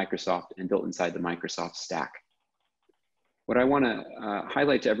relationship with Microsoft and built inside the Microsoft stack. What I want to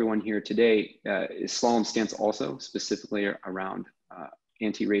highlight to everyone here today is Slalom's stance also specifically around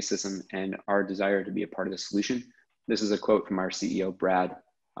anti-racism and our desire to be a part of the solution. This is a quote from our CEO, Brad,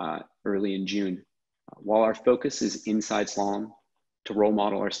 early in June. While our focus is inside Slalom to role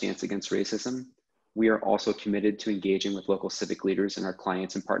model our stance against racism, we are also committed to engaging with local civic leaders and our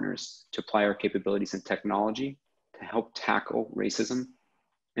clients and partners to apply our capabilities and technology to help tackle racism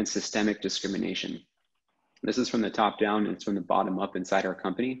and systemic discrimination. This is from the top down and it's from the bottom up inside our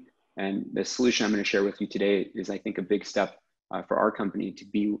company. And the solution I'm going to share with you today is, I think, a big step for our company to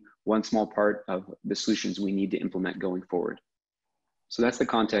be one small part of the solutions we need to implement going forward. So that's the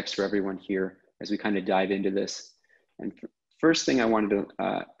context for everyone here as we kind of dive into this. And first thing I wanted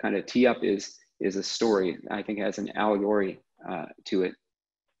to kind of tee up is a story. I think it has an allegory to it.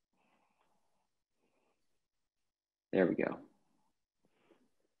 There we go.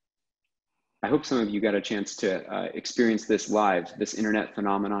 I hope some of you got a chance to experience this live, this internet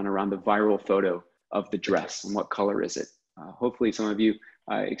phenomenon around the viral photo of the dress and what color is it. Hopefully some of you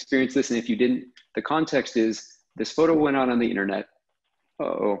experienced this, and if you didn't, the context is this photo went out on the internet.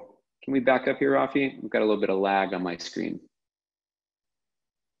 Uh-oh, can we back up here, Rafi? We've got a little bit of lag on my screen.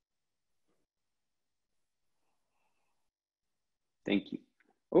 Thank you.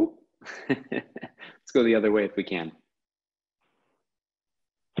 Oh, let's go the other way if we can.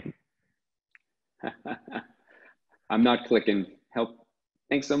 I'm not clicking. Help.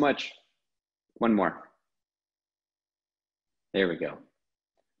 Thanks so much. One more. There we go.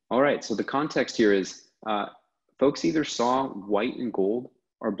 All right, so the context here is folks either saw white and gold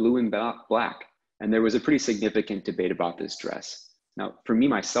or blue and black. And there was a pretty significant debate about this dress. Now, for me,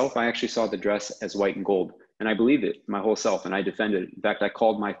 myself, I actually saw the dress as white and gold, and I believed it my whole self, and I defended it. In fact, I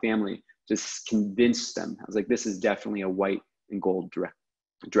called my family, just convinced them. I was like, this is definitely a white and gold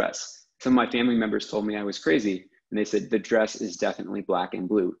dress. Some of my family members told me I was crazy, and they said, the dress is definitely black and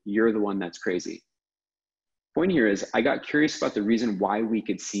blue. You're the one that's crazy. Point here is I got curious about the reason why we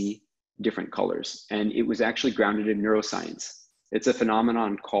could see different colors, and it was actually grounded in neuroscience. It's a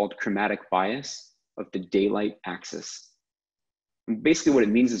phenomenon called chromatic bias of the daylight axis. And basically what it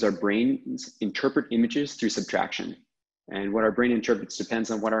means is our brains interpret images through subtraction, and what our brain interprets depends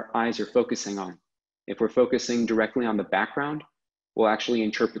on what our eyes are focusing on. If we're focusing directly on the background, we'll actually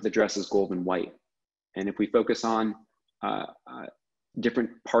interpret the dress as gold and white. And if we focus on different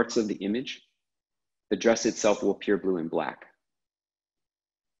parts of the image, the dress itself will appear blue and black.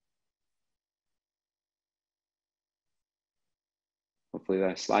 Hopefully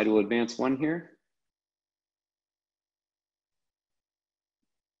that slide will advance one here.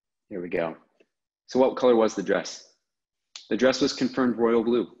 Here we go. So what color was the dress? The dress was confirmed royal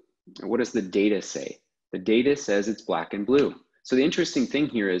blue. And what does the data say? The data says it's black and blue. So the interesting thing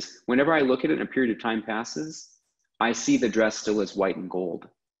here is whenever I look at it and a period of time passes, I see the dress still as white and gold.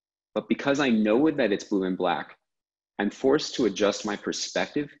 But because I know that it's blue and black, I'm forced to adjust my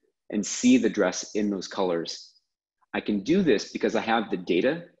perspective and see the dress in those colors. I can do this because I have the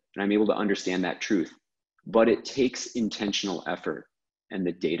data and I'm able to understand that truth, but it takes intentional effort and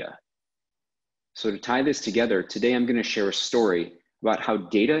the data. So to tie this together, today I'm going to share a story about how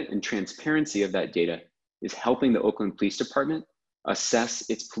data and transparency of that data is helping the Oakland Police Department assess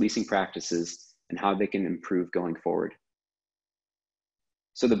its policing practices and how they can improve going forward.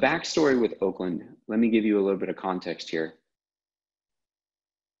 So the backstory with Oakland, let me give you a little bit of context here.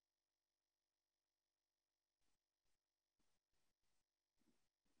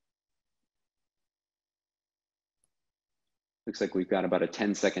 Looks like we've got about a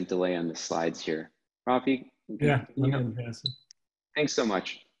 10-second delay on the slides here. Rafi? Yeah, let me advance it. Thanks so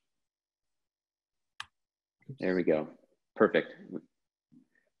much. There we go. Perfect.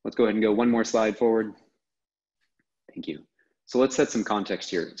 Let's go ahead and go one more slide forward. Thank you. So let's set some context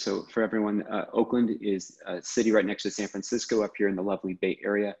here. So for everyone, Oakland is a city right next to San Francisco up here in the lovely Bay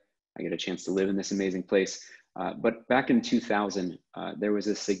Area. I get a chance to live in this amazing place. But back in 2000, there was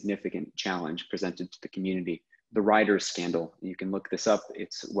a significant challenge presented to the community. The riders scandal. You can look this up.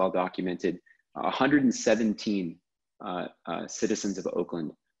 It's well documented. 117 citizens of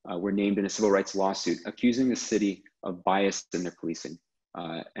Oakland were named in a civil rights lawsuit accusing the city of bias in their policing.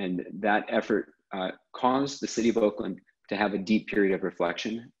 And that effort caused the city of Oakland to have a deep period of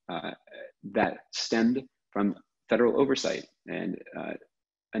reflection that stemmed from federal oversight. And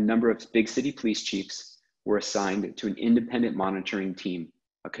a number of big city police chiefs were assigned to an independent monitoring team,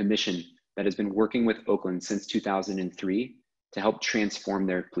 a commission that has been working with Oakland since 2003 to help transform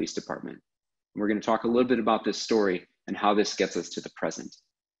their police department. We're going to talk a little bit about this story and how this gets us to the present.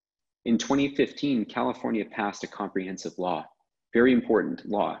 In 2015, California passed a comprehensive law, very important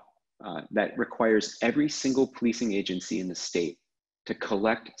law, that requires every single policing agency in the state to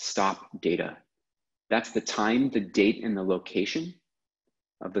collect stop data. That's the time, the date, and the location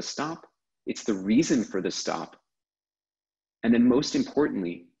of the stop. It's the reason for the stop. And then most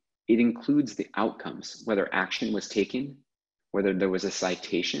importantly, it includes the outcomes, whether action was taken, whether there was a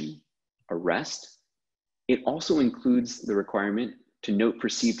citation, arrest. It also includes the requirement to note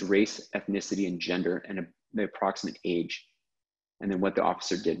perceived race, ethnicity, and gender, and the approximate age, and then what the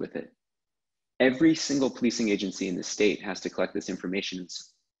officer did with it. Every single policing agency in the state has to collect this information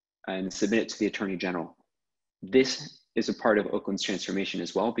and submit it to the Attorney General. This is a part of Oakland's transformation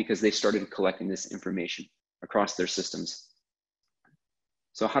as well, because they started collecting this information across their systems.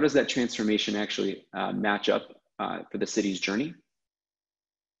 So how does that transformation actually match up for the city's journey?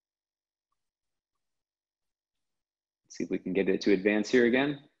 Let's see if we can get it to advance here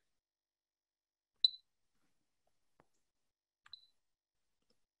again.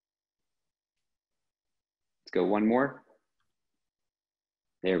 Let's go one more.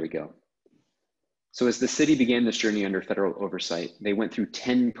 There we go. So as the city began this journey under federal oversight, they went through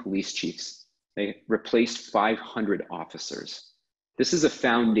 10 police chiefs. They replaced 500 officers. This is a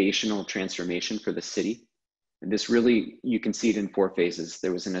foundational transformation for the city. And this really, you can see it in 4 phases.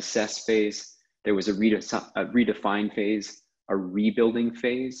 There was an assess phase, there was a redefine phase, a rebuilding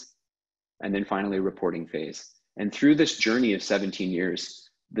phase, and then finally a reporting phase. And through this journey of 17 years,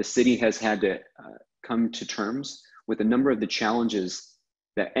 the city has had to come to terms with a number of the challenges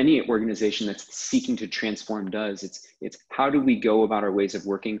that any organization that's seeking to transform does. It's how do we go about our ways of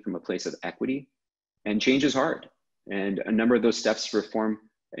working from a place of equity? And change is hard. And a number of those steps for reform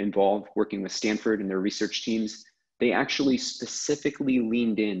involve working with Stanford and their research teams. They actually specifically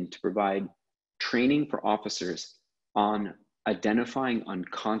leaned in to provide training for officers on identifying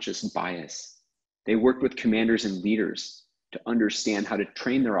unconscious bias. They worked with commanders and leaders to understand how to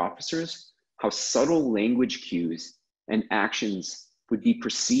train their officers, how subtle language cues and actions would be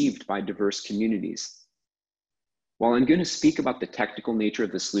perceived by diverse communities. While I'm going to speak about the technical nature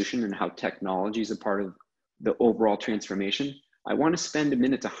of the solution and how technology is a part of the overall transformation, I want to spend a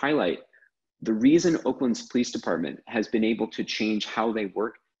minute to highlight the reason Oakland's police department has been able to change how they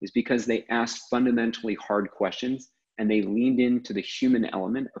work is because they asked fundamentally hard questions and they leaned into the human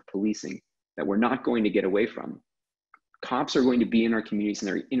element of policing that we're not going to get away from. Cops are going to be in our communities and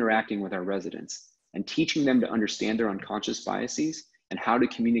they're interacting with our residents, and teaching them to understand their unconscious biases and how to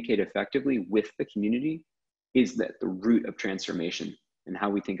communicate effectively with the community is the root of transformation and how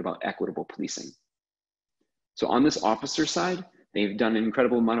we think about equitable policing. So on this officer side, they've done an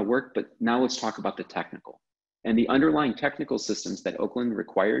incredible amount of work, but now let's talk about the technical. And the underlying technical systems that Oakland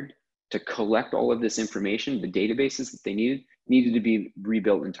required to collect all of this information, the databases that they needed to be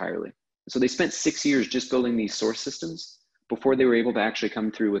rebuilt entirely. So they spent 6 years just building these source systems before they were able to actually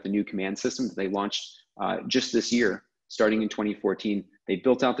come through with a new command system that they launched just this year, starting in 2014. They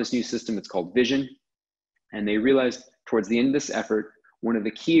built out this new system, it's called Vision, and they realized towards the end of this effort, one of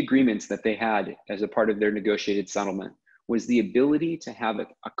the key agreements that they had as a part of their negotiated settlement was the ability to have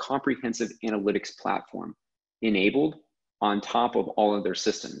a comprehensive analytics platform enabled on top of all of their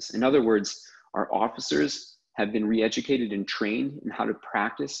systems. In other words, our officers have been re-educated and trained in how to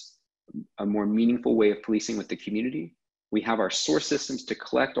practice a more meaningful way of policing with the community. We have our source systems to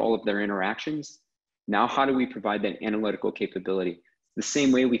collect all of their interactions. Now, how do we provide that analytical capability? The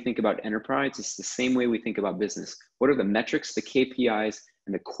same way we think about enterprise, it's the same way we think about business. What are the metrics, the KPIs,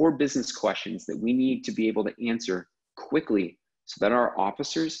 and the core business questions that we need to be able to answer quickly so that our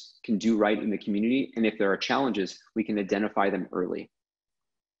officers can do right in the community? And if there are challenges, we can identify them early.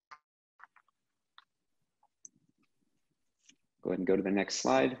 Go ahead and go to the next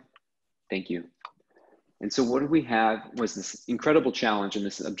slide. Thank you. And so what we have was this incredible challenge and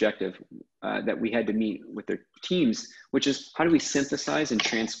this objective that we had to meet with their teams, which is how do we synthesize and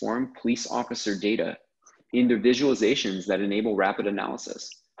transform police officer data into visualizations that enable rapid analysis?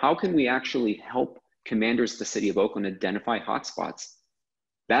 How can we actually help commanders of the city of Oakland identify hotspots?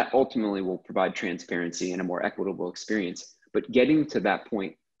 That ultimately will provide transparency and a more equitable experience. But getting to that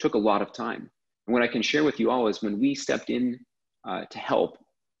point took a lot of time. And what I can share with you all is when we stepped in to help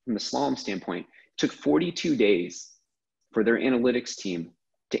from the slalom standpoint, it took 42 days for their analytics team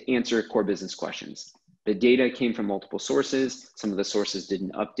to answer core business questions. The data came from multiple sources. Some of the sources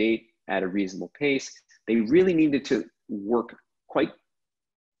didn't update at a reasonable pace. They really needed to work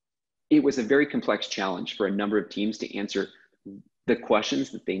it was a very complex challenge for a number of teams to answer the questions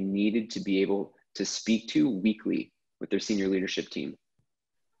that they needed to be able to speak to weekly with their senior leadership team.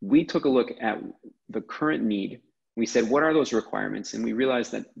 We took a look at the current need. We said, what are those requirements? And we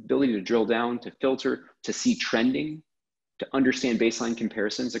realized that ability to drill down, to filter, to see trending, to understand baseline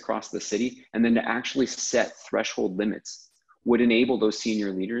comparisons across the city, and then to actually set threshold limits would enable those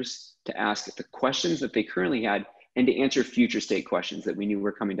senior leaders to ask the questions that they currently had and to answer future state questions that we knew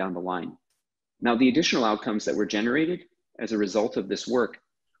were coming down the line. Now, the additional outcomes that were generated as a result of this work,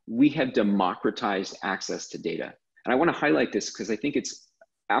 we have democratized access to data. And I want to highlight this because I think it's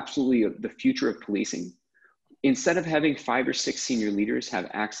absolutely the future of policing. Instead of having 5 or 6 senior leaders have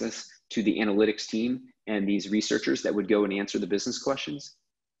access to the analytics team and these researchers that would go and answer the business questions,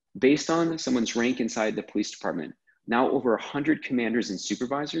 based on someone's rank inside the police department, now over 100 commanders and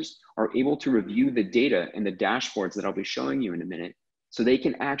supervisors are able to review the data and the dashboards that I'll be showing you in a minute, so they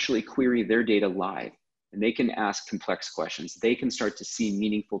can actually query their data live and they can ask complex questions. They can start to see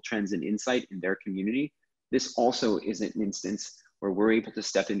meaningful trends and insight in their community. This also is an instance where we're able to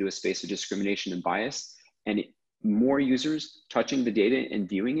step into a space of discrimination and bias, and more users touching the data and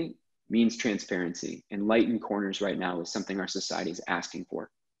viewing it means transparency, and light in corners right now is something our society is asking for.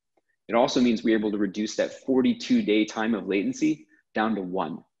 It also means we're able to reduce that 42-day time of latency down to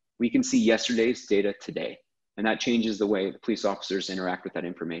 1. We can see yesterday's data today, and that changes the way the police officers interact with that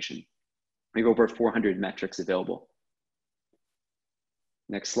information. We have over 400 metrics available.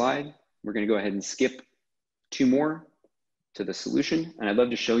 Next slide. We're going to go ahead and skip 2 more to the solution, and I'd love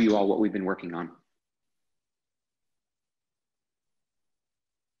to show you all what we've been working on.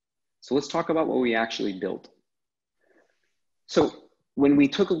 So let's talk about what we actually built. So when we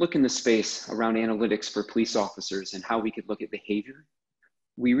took a look in the space around analytics for police officers and how we could look at behavior,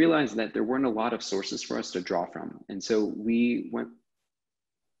 we realized that there weren't a lot of sources for us to draw from. And so we went,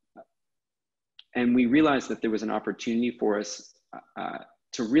 and we realized that there was an opportunity for us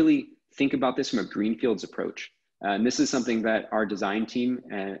to really think about this from a greenfields approach. And this is something that our design team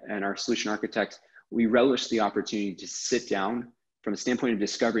and our solution architects, we relish the opportunity to sit down from a standpoint of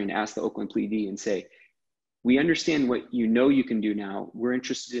discovery and ask the Oakland PD and say, we understand what you know you can do now. We're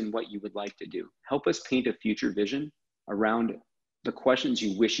interested in what you would like to do. Help us paint a future vision around the questions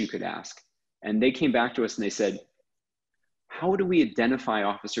you wish you could ask. And they came back to us and they said, how do we identify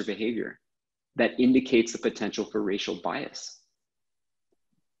officer behavior that indicates the potential for racial bias?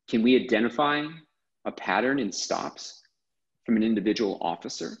 Can we identify a pattern in stops from an individual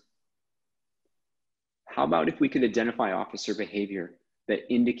officer? How about if we could identify officer behavior that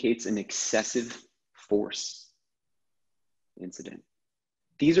indicates an excessive force incident?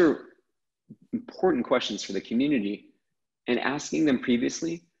 These are important questions for the community, and asking them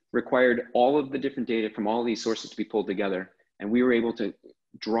previously required all of the different data from all of these sources to be pulled together. And we were able to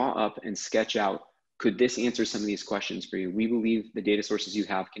draw up and sketch out, could this answer some of these questions for you? We believe the data sources you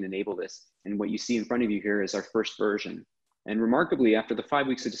have can enable this. And what you see in front of you here is our first version. And remarkably, after the 5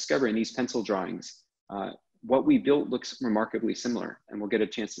 weeks of discovery and these pencil drawings, what we built looks remarkably similar, and we'll get a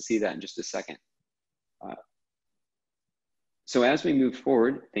chance to see that in just a second. So as we move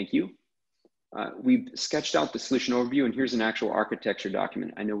forward, thank you. We've sketched out the solution overview, and here's an actual architecture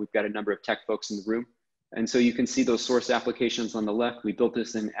document. I know we've got a number of tech folks in the room, and so you can see those source applications on the left. We built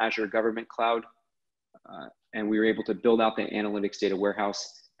this in Azure Government Cloud, and we were able to build out the analytics data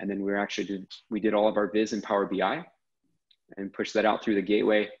warehouse, and then we did all of our viz in Power BI and pushed that out through the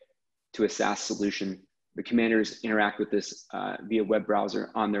gateway to a SaaS solution. The commanders interact with this via web browser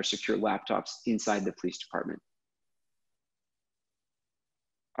on their secure laptops inside the police department.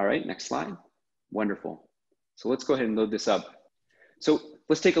 All right, next slide. Wonderful. So let's go ahead and load this up. So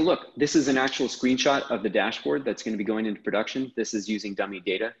let's take a look. This is an actual screenshot of the dashboard that's going to be going into production. This is using dummy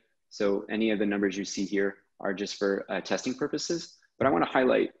data. So any of the numbers you see here are just for testing purposes. But I want to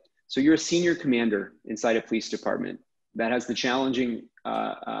highlight, so you're a senior commander inside a police department that has the challenging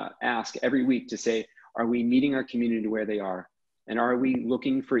ask every week to say, are we meeting our community where they are? And are we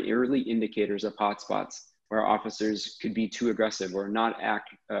looking for early indicators of hotspots where officers could be too aggressive or not act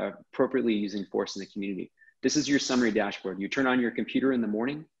appropriately using force in the community? This is your summary dashboard. You turn on your computer in the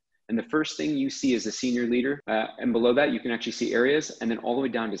morning, and the first thing you see is a senior leader. And below that, you can actually see areas, and then all the way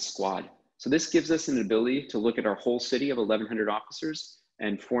down to squad. So this gives us an ability to look at our whole city of 1,100 officers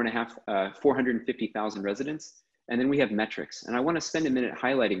and 450,000 residents. And then we have metrics. And I want to spend a minute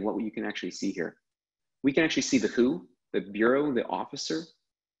highlighting what you can actually see here. We can actually see the who, the bureau, the officer,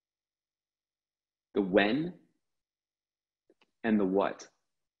 the when, and the what.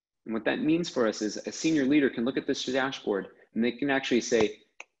 And what that means for us is a senior leader can look at this dashboard and they can actually say,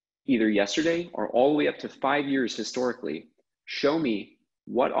 either yesterday or all the way up to 5 years historically, show me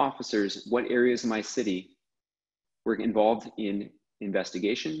what officers, what areas of my city were involved in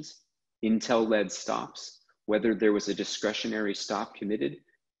investigations, intel-led stops, whether there was a discretionary stop committed,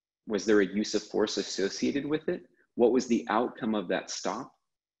 was there a use of force associated with it, what was the outcome of that stop,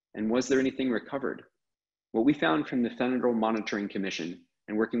 and was there anything recovered? What we found from the Federal Monitoring Commission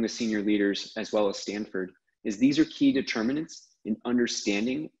and working with senior leaders as well as Stanford is these are key determinants in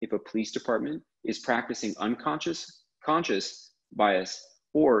understanding if a police department is practicing conscious bias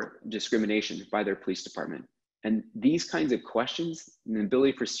or discrimination by their police department. And these kinds of questions and the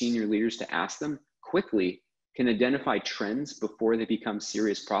ability for senior leaders to ask them quickly can identify trends before they become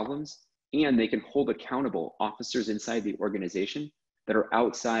serious problems, and they can hold accountable officers inside the organization that are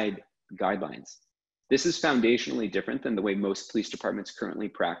outside guidelines. This is foundationally different than the way most police departments currently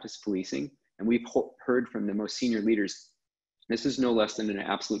practice policing. And we've heard from the most senior leaders, this is no less than an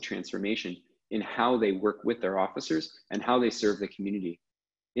absolute transformation in how they work with their officers and how they serve the community.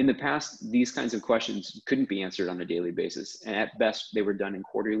 In the past, these kinds of questions couldn't be answered on a daily basis. And at best, they were done in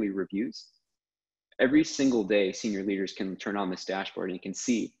quarterly reviews. Every single day, senior leaders can turn on this dashboard and you can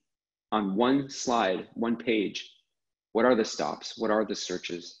see on one slide, one page, what are the stops? What are the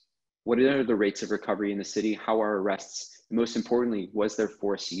searches? What are the rates of recovery in the city? How are arrests? And most importantly, was there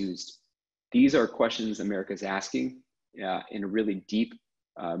force used? These are questions America's asking in a really deep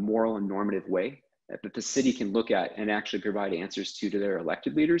moral and normative way that the city can look at and actually provide answers to their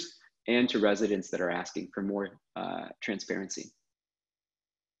elected leaders and to residents that are asking for more transparency.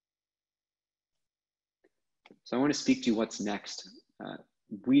 So I want to speak to you what's next.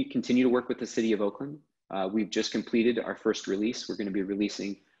 We continue to work with the City of Oakland. We've just completed our first release. We're going to be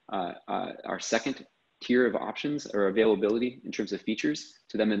releasing our second tier of options or availability in terms of features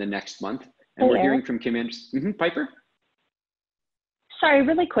to them in the next month. And we're hearing from commanders. Piper? Sorry,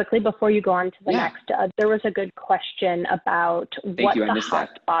 really quickly before you go on to the next, there was a good question about what the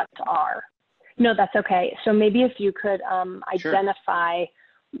hotspots are. No, that's okay. So maybe if you could identify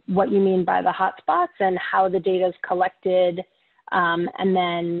what you mean by the hotspots and how the data is collected, and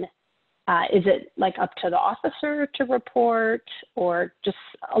then is it like up to the officer to report, or just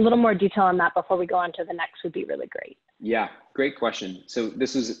a little more detail on that before we go on to the next would be really great. Yeah, great question. So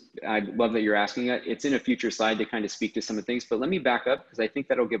this is, I love that you're asking it. It's in a future slide to kind of speak to some of the things, but let me back up because I think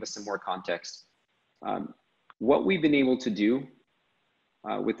that'll give us some more context. What we've been able to do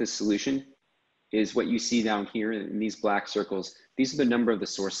with this solution is what you see down here in these black circles. These are the number of the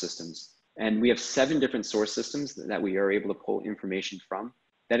source systems. And we have 7 different source systems that we are able to pull information from.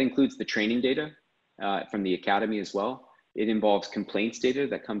 That includes the training data from the academy as well. It involves complaints data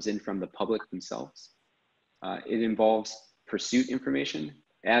that comes in from the public themselves. It involves pursuit information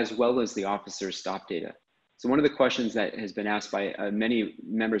as well as the officer's stop data. So one of the questions that has been asked by many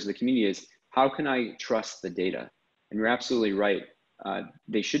members of the community is, how can I trust the data? And you're absolutely right.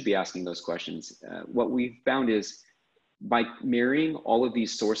 They should be asking those questions. What we've found is by marrying all of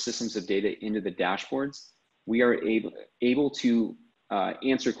these source systems of data into the dashboards, we are able to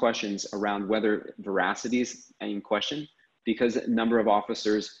answer questions around whether veracity is in question, because a number of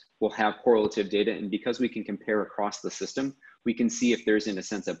officers will have correlative data, and because we can compare across the system, we can see if there's, in a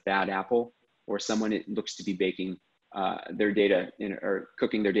sense, a bad apple or someone it looks to be baking their data or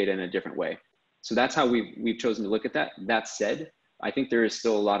cooking their data in a different way. So that's how we've chosen to look at that. That said, I think there is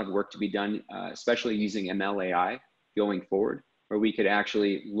still a lot of work to be done, especially using ML/AI going forward, where we could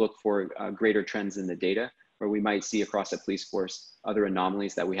actually look for greater trends in the data, where we might see across a police force other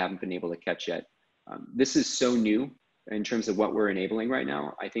anomalies that we haven't been able to catch yet. This is so new in terms of what we're enabling right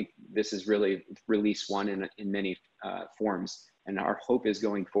now. I think this is really release 1 in many forms. And our hope is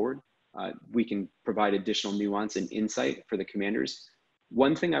going forward, we can provide additional nuance and insight for the commanders.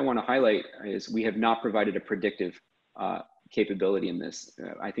 One thing I want to highlight is we have not provided a predictive capability in this.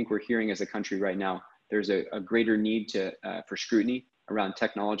 I think we're hearing as a country right now, there's a greater need for scrutiny around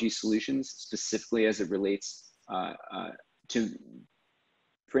technology solutions, specifically as it relates to,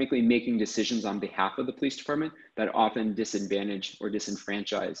 frankly, making decisions on behalf of the police department that often disadvantage or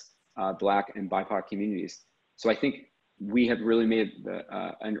disenfranchise Black and BIPOC communities. So I think we have really made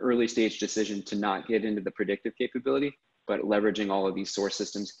an early stage decision to not get into the predictive capability, but leveraging all of these source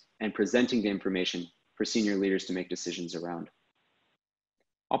systems and presenting the information for senior leaders to make decisions around.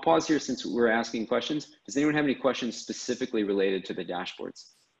 I'll pause here since we're asking questions. Does anyone have any questions specifically related to the dashboards?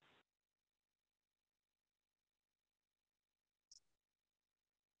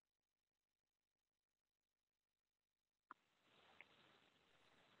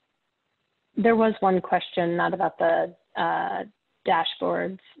 There was one question, not about the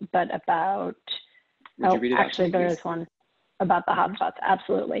dashboards, but about, actually there is one about the hotspots,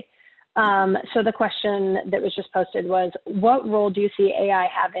 absolutely. So the question that was just posted was, what role do you see AI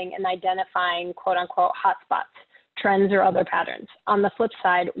having in identifying quote unquote hotspots, trends, or other patterns? On the flip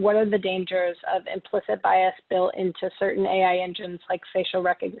side, what are the dangers of implicit bias built into certain AI engines like facial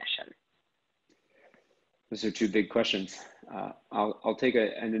recognition? Those are two big questions. I'll take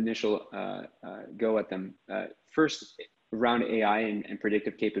an initial go at them. First, around AI and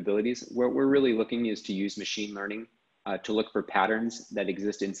predictive capabilities, what we're really looking is to use machine learning to look for patterns that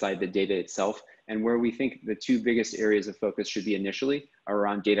exist inside the data itself. And where we think the two biggest areas of focus should be initially are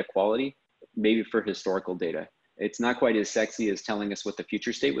around data quality, maybe for historical data. It's not quite as sexy as telling us what the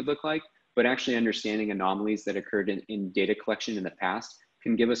future state would look like, but actually understanding anomalies that occurred in data collection in the past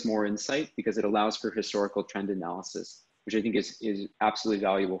can give us more insight because it allows for historical trend analysis, which I think is absolutely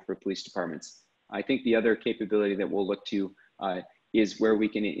valuable for police departments. I think the other capability that we'll look to is where we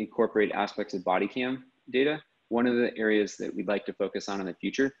can incorporate aspects of body cam data. One of the areas that we'd like to focus on in the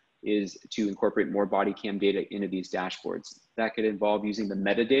future is to incorporate more body cam data into these dashboards. That could involve using the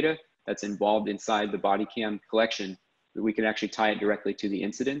metadata that's involved inside the body cam collection, that we can actually tie it directly to the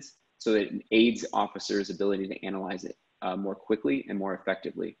incidents so that it aids officers' ability to analyze it more quickly and more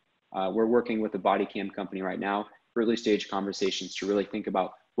effectively. We're working with a body cam company right now, early stage conversations to really think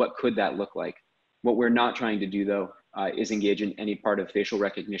about what could that look like. What we're not trying to do though is engage in any part of facial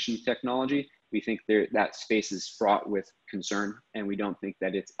recognition technology. We think that space is fraught with concern, and we don't think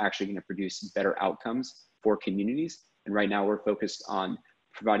that it's actually going to produce better outcomes for communities. And right now we're focused on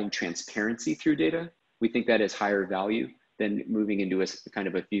providing transparency through data. We think that is higher value than moving into a kind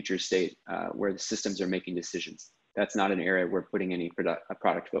of a future state where the systems are making decisions. That's not an area we're putting any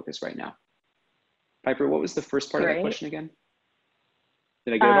product focus right now. Piper, what was the first part of that question again?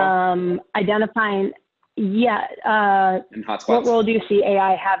 Did I get it all? Identifying, yeah. And hotspots. What role do you see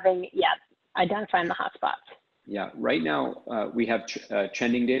AI having? Yeah, identifying the hotspots. Yeah, right now we have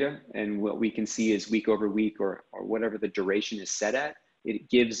trending data, and what we can see is week over week or whatever the duration is set at. It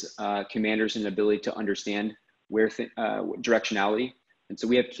gives commanders an ability to understand where directionality. And so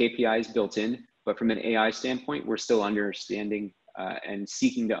we have KPIs built in, but from an AI standpoint, we're still understanding and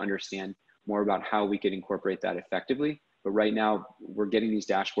seeking to understand more about how we could incorporate that effectively. But right now, we're getting these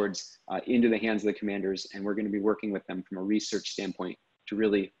dashboards into the hands of the commanders, and we're going to be working with them from a research standpoint to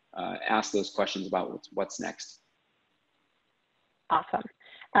really ask those questions about what's next. Awesome.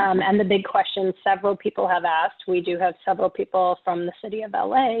 And the big question several people have asked, we do have several people from the city of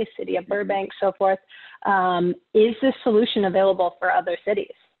LA, city of Burbank, so forth. Is this solution available for other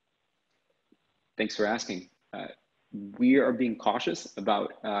cities? Thanks for asking. We are being cautious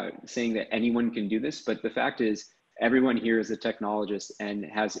about saying that anyone can do this, but the fact is everyone here is a technologist and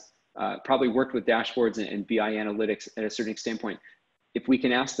has probably worked with dashboards and BI analytics at a certain standpoint. If we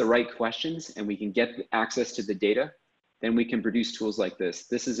can ask the right questions and we can get access to the data, then we can produce tools like this.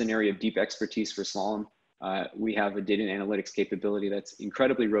 This is an area of deep expertise for Slalom. We have a data and analytics capability that's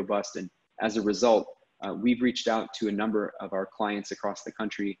incredibly robust. And as a result, we've reached out to a number of our clients across the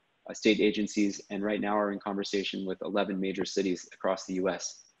country, state agencies, and right now are in conversation with 11 major cities across the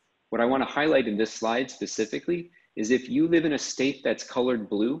US. What I want to highlight in this slide specifically is if you live in a state that's colored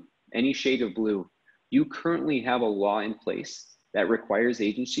blue, any shade of blue, you currently have a law in place that requires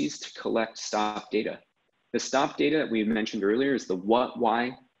agencies to collect stop data. The stop data that we mentioned earlier is the what,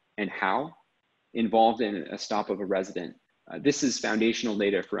 why, and how involved in a stop of a resident. This is foundational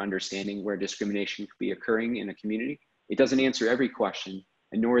data for understanding where discrimination could be occurring in a community. It doesn't answer every question,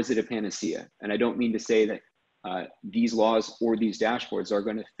 and nor is it a panacea. And I don't mean to say that these laws or these dashboards are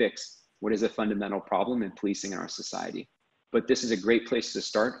going to fix what is a fundamental problem in policing in our society. But this is a great place to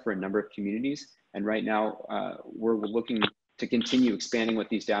start for a number of communities. And right now, we're looking to continue expanding what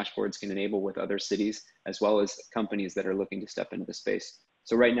these dashboards can enable with other cities, as well as companies that are looking to step into the space.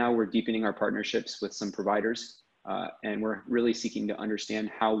 So right now we're deepening our partnerships with some providers, and we're really seeking to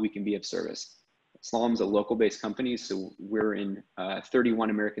understand how we can be of service. Slalom's a local-based company, so we're in 31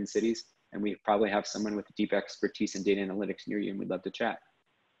 American cities, and we probably have someone with deep expertise in data analytics near you, and we'd love to chat.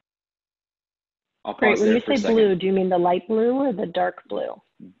 I'll pause there. Great. When you say blue, do you mean the light blue or the dark blue?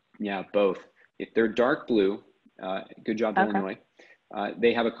 Yeah, both. If they're dark blue, good job, Illinois.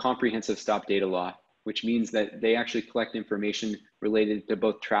 They have a comprehensive stop data law, which means that they actually collect information related to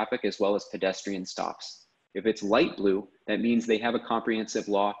both traffic as well as pedestrian stops. If it's light blue, that means they have a comprehensive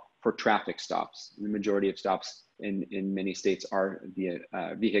law for traffic stops. The majority of stops in many states are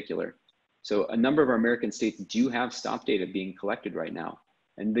vehicular. So a number of our American states do have stop data being collected right now.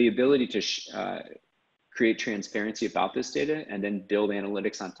 And the ability to create transparency about this data and then build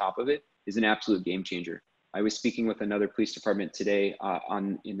analytics on top of it is an absolute game changer. I was speaking with another police department today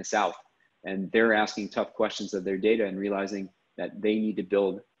in the South, and they're asking tough questions of their data and realizing that they need to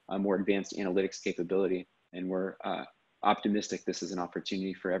build a more advanced analytics capability. And we're optimistic this is an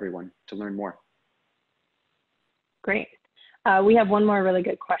opportunity for everyone to learn more. Great. We have one more really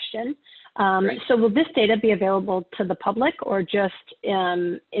good question. So will this data be available to the public or just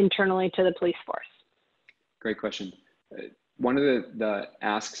internally to the police force? Great question. One of the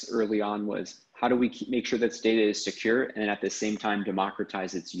asks early on was, how do we make sure that this data is secure and at the same time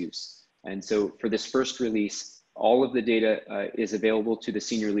democratize its use? And so for this first release, all of the data is available to the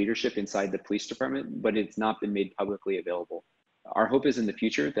senior leadership inside the police department, but it's not been made publicly available. Our hope is in the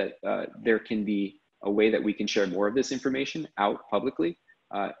future that there can be a way that we can share more of this information out publicly.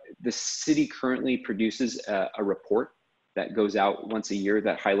 The city currently produces a report that goes out once a year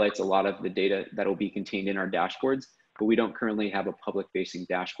that highlights a lot of the data that will be contained in our dashboards, but we don't currently have a public-facing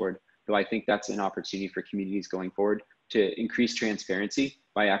dashboard. So I think that's an opportunity for communities going forward to increase transparency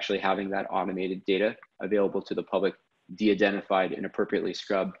by actually having that automated data available to the public, de-identified and appropriately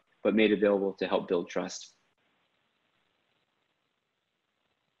scrubbed, but made available to help build trust.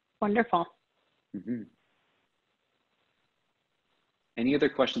 Wonderful. Mm-hmm. Any other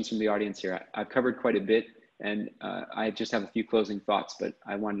questions from the audience here? I've covered quite a bit, and I just have a few closing thoughts, but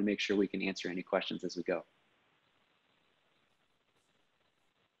I wanted to make sure we can answer any questions as we go.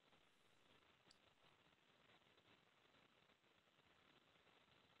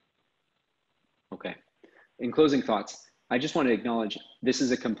 Okay. In closing thoughts, I just want to acknowledge this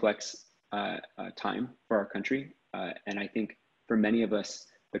is a complex time for our country, and I think for many of us,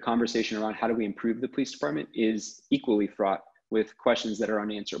 the conversation around how do we improve the police department is equally fraught with questions that are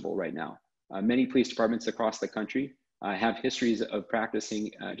unanswerable right now. Many police departments across the country have histories of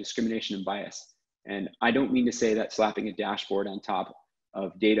practicing discrimination and bias. And I don't mean to say that slapping a dashboard on top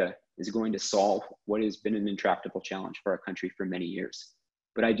of data is going to solve what has been an intractable challenge for our country for many years.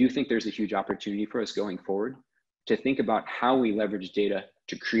 But I do think there's a huge opportunity for us going forward to think about how we leverage data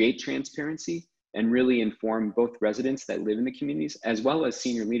to create transparency and really inform both residents that live in the communities, as well as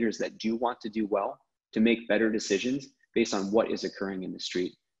senior leaders that do want to do well to make better decisions based on what is occurring in the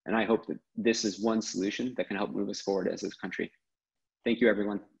street. And I hope that this is one solution that can help move us forward as a country. Thank you,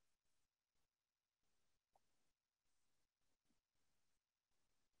 everyone.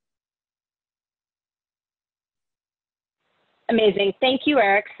 Amazing. Thank you,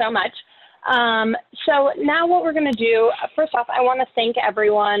 Eric, so much. So now what we're going to do, first off, I want to thank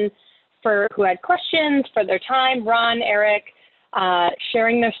everyone who had questions, for their time, Ron, Eric,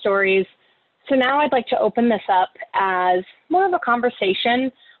 sharing their stories. So now I'd like to open this up as more of a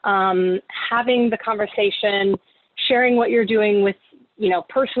conversation, having the conversation, sharing what you're doing with,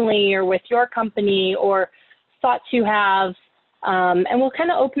 personally or with your company or thoughts you have, and we'll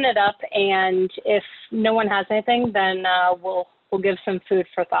kind of open it up. And if no one has anything, then we'll give some food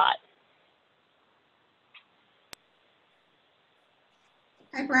for thought.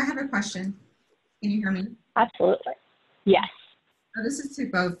 Piper, I have a question. Can you hear me? Absolutely. Yes. Oh, this is to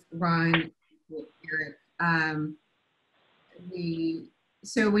both Ron and Eric.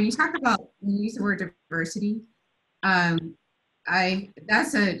 So when you talk about, when you use the word diversity,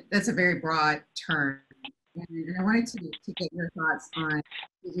 that's a very broad term. And I wanted to get your thoughts on,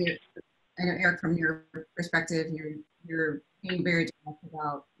 I know, Eric, from your perspective, you're being very direct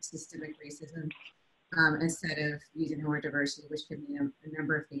about systemic racism instead of using the word diversity, which could mean a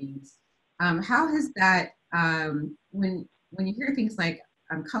number of things. How has that, when you hear things like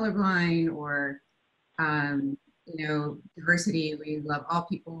I'm colorblind or, diversity, we love all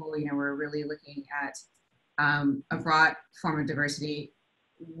people, we're really looking at a broad form of diversity,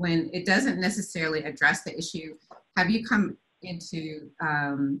 when it doesn't necessarily address the issue, have you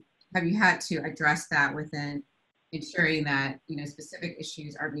had to address that within ensuring that, specific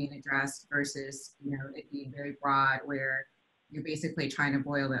issues are being addressed versus, it being very broad where you're basically trying to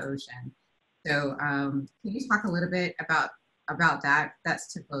boil the ocean? So can you talk a little bit about that?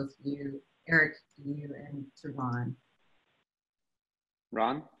 That's to both you, Eric, to you, and to Ron.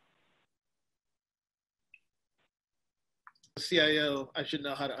 Ron? CIO, I should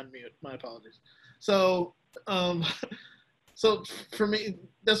know how to unmute. My apologies. So, so for me,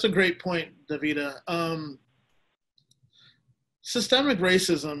 that's a great point, Davida. Systemic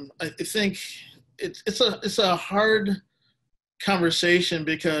racism, I think it's a hard conversation,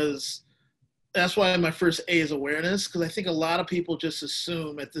 because that's why my first A is awareness, because I think a lot of people just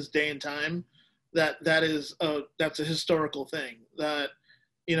assume at this day and time that that's a historical thing, that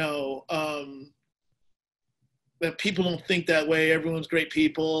that people don't think that way. Everyone's great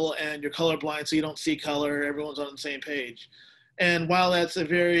people, and you're colorblind, so you don't see color. Everyone's on the same page. And while that's a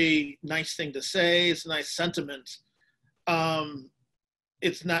very nice thing to say, it's a nice sentiment,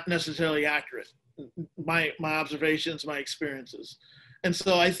 it's not necessarily accurate. My observations, my experiences. And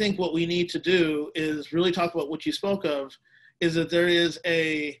so I think what we need to do is really talk about what you spoke of, is that there is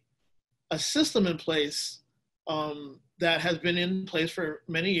a system in place that has been in place for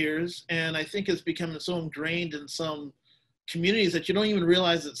many years, and I think it's become so ingrained in some communities that you don't even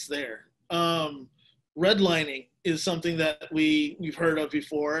realize it's there. redlining is something that we've heard of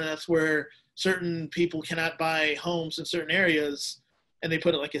before, and that's where certain people cannot buy homes in certain areas, and they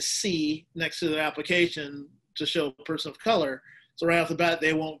put it like a C next to their application to show a person of color. So right off the bat,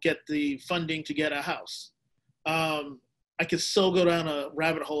 they won't get the funding to get a house. I could so go down a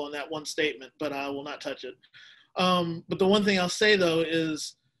rabbit hole on that one statement, but I will not touch it. But the one thing I'll say though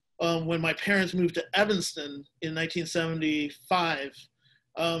is when my parents moved to Evanston in 1975,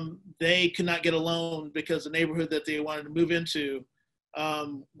 they could not get a loan because the neighborhood that they wanted to move into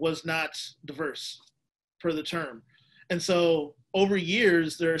was not diverse per the term. And so over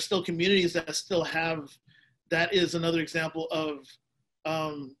years, there are still communities that still have, that is another example of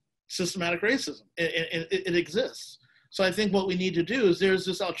systematic racism. It exists. So I think what we need to do is there's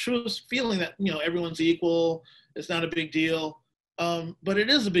this altruist feeling that, you know, everyone's equal, it's not a big deal. But it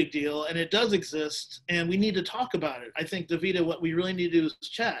is a big deal and it does exist and we need to talk about it. I think, Davida, what we really need to do is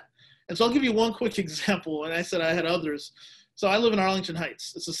chat. And so I'll give you one quick example. And I said I had others. So I live in Arlington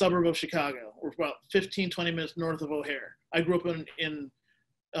Heights. It's a suburb of Chicago. We're about 15, 20 minutes north of O'Hare. I grew up in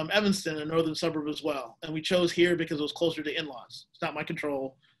Evanston, a northern suburb as well. And we chose here because it was closer to in-laws. It's not my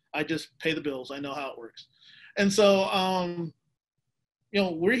control. I just pay the bills. I know how it works. And so, you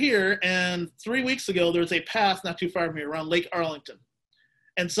know, we're here, and 3 weeks ago, there was a path not too far from here around Lake Arlington.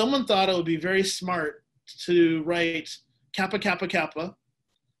 And someone thought it would be very smart to write Kappa, Kappa, Kappa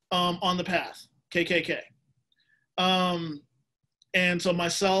on the path, KKK. And so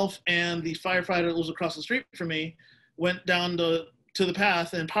myself and the firefighter that was across the street from me went down to the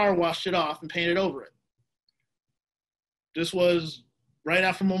path and power washed it off and painted over it. This was right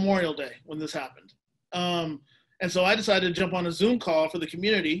after Memorial Day when this happened. And so I decided to jump on a Zoom call for the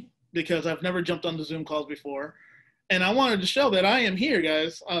community because I've never jumped on the Zoom calls before. And I wanted to show that I am here,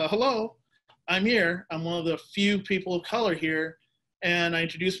 guys. Hello, I'm here. I'm one of the few people of color here. And I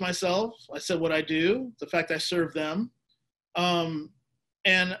introduced myself. I said what I do, the fact I serve them.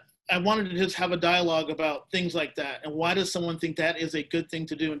 And I wanted to just have a dialogue about things like that. And why does someone think that is a good thing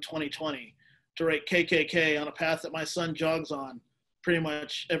to do in 2020, to write KKK on a path that my son jogs on pretty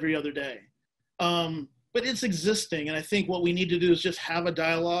much every other day? But it's existing. And I think what we need to do is just have a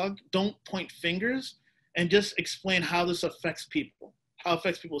dialogue, don't point fingers, and just explain how this affects people, how it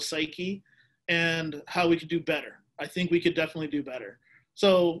affects people's psyche, and how we could do better. I think we could definitely do better.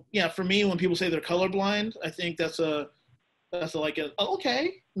 So yeah, for me, when people say they're colorblind, I think that's like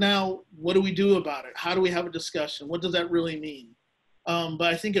okay, now what do we do about it? How do we have a discussion? What does that really mean?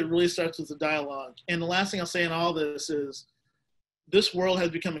 But I think it really starts with the dialogue. And the last thing I'll say in all this is, this world has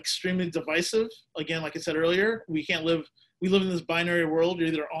become extremely divisive. Again, like I said earlier, we live in this binary world, you're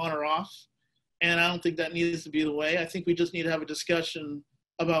either on or off. And I don't think that needs to be the way. I think we just need to have a discussion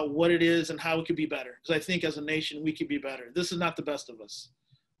about what it is and how it could be better. Because I think as a nation, we could be better. This is not the best of us.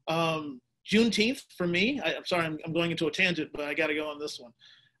 Juneteenth, for me, I'm sorry, I'm going into a tangent, but I got to go on this one.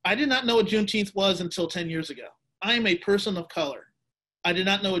 I did not know what Juneteenth was until 10 years ago. I am a person of color. I did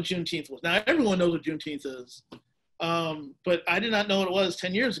not know what Juneteenth was. Now, everyone knows what Juneteenth is. But I did not know what it was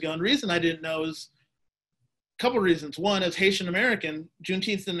 10 years ago. And the reason I didn't know is a couple of reasons. One, as Haitian American,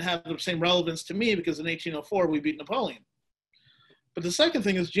 Juneteenth didn't have the same relevance to me because in 1804, we beat Napoleon. But the second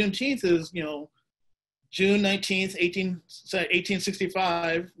thing is Juneteenth is, you know, June 19th,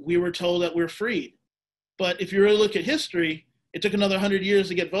 1865, we were told that we're freed. But if you really look at history, it took another 100 years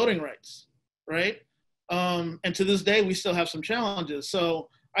to get voting rights, right? And to this day, we still have some challenges. So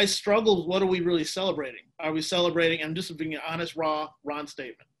I struggled, what are we really celebrating? Are we celebrating, I'm just being an honest, raw, Ron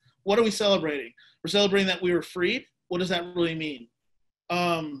statement. What are we celebrating? We're celebrating that we were freed. What does that really mean?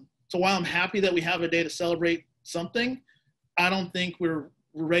 So while I'm happy that we have a day to celebrate something, I don't think we're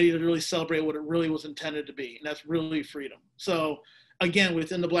ready to really celebrate what it really was intended to be, and that's really freedom. So again,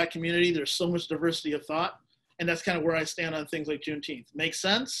 within the Black community, there's so much diversity of thought, and that's kind of where I stand on things like Juneteenth. Makes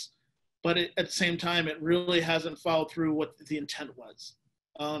sense, but at the same time, it really hasn't followed through what the intent was.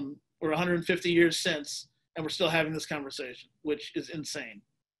 We're 150 years since, and we're still having this conversation, which is insane.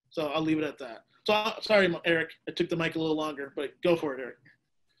 So I'll leave it at that. So sorry, Eric, I took the mic a little longer, but go for it, Eric.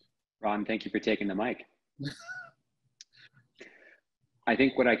 Ron, thank you for taking the mic. I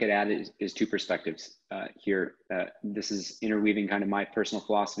think what I could add is two perspectives here. This is interweaving kind of my personal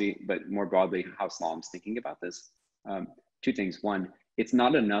philosophy, but more broadly, how Slalom's thinking about this. Two things. One, it's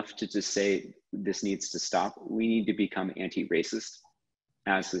not enough to just say this needs to stop. We need to become anti-racist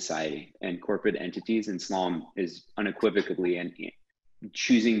as society, and corporate entities, and Slalom is unequivocally and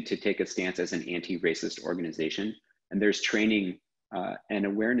choosing to take a stance as an anti-racist organization. And there's training and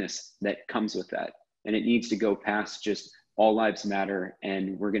awareness that comes with that. And it needs to go past just all lives matter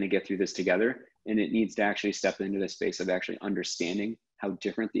and we're going to get through this together. And it needs to actually step into the space of actually understanding how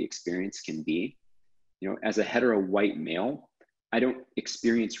different the experience can be. as a hetero white male, I don't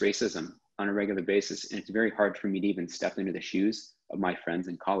experience racism on a regular basis, and it's very hard for me to even step into the shoes of my friends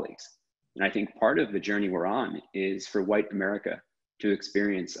and colleagues. And I think part of the journey we're on is for white America to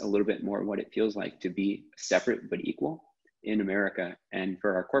experience a little bit more what it feels like to be separate but equal in America, and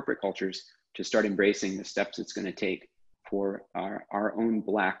for our corporate cultures to start embracing the steps it's going to take for our own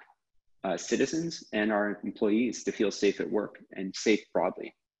Black citizens and our employees to feel safe at work and safe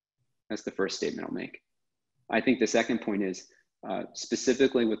broadly. That's the first statement I'll make. I think the second point is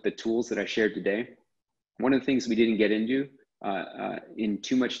specifically with the tools that I shared today, one of the things we didn't get into in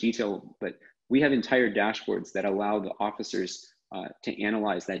too much detail, but we have entire dashboards that allow the officers to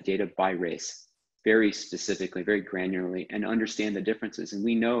analyze that data by race, very specifically, very granularly, and understand the differences. And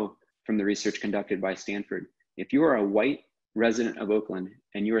we know from the research conducted by Stanford, if you are a white resident of Oakland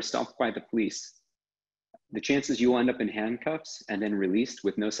and you are stopped by the police, the chances you will end up in handcuffs and then released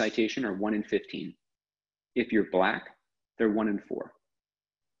with no citation are 1 in 15. If you're Black, they're 1 in 4.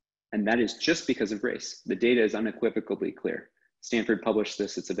 And that is just because of race. The data is unequivocally clear. Stanford published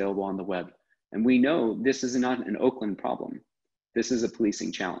this, it's available on the web. And we know this is not an Oakland problem. This is a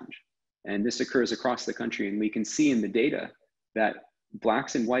policing challenge. And this occurs across the country. And we can see in the data that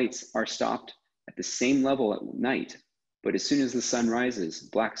Blacks and whites are stopped at the same level at night. But as soon as the sun rises,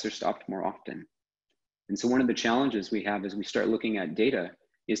 Blacks are stopped more often. And so one of the challenges we have as we start looking at data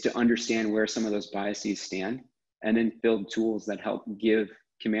is to understand where some of those biases stand, and then build tools that help give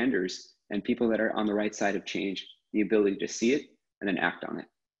commanders and people that are on the right side of change the ability to see it and then act on it.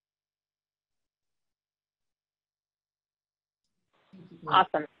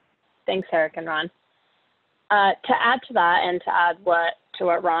 Awesome. Thanks, Eric and Ron. To add to that, and to add to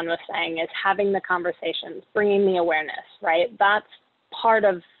what Ron was saying, is having the conversations, bringing the awareness, right? That's part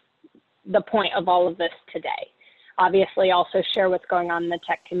of the point of all of this today. Obviously, also share what's going on in the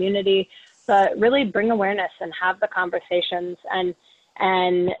tech community, but really bring awareness and have the conversations, and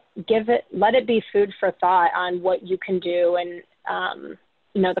let it be food for thought on what you can do, and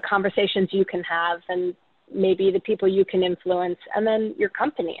the conversations you can have, and maybe the people you can influence, and then your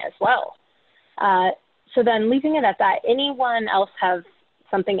company as well. So then, leaving it at that, anyone else have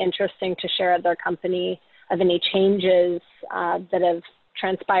something interesting to share at their company, of any changes that have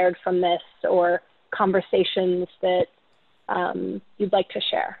transpired from this, or conversations that you'd like to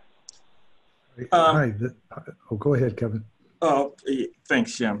share? Hi. Go ahead, Kevin. Oh,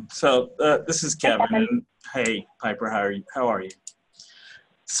 thanks, Jim. So this is Kevin. And hey, Piper, how are you?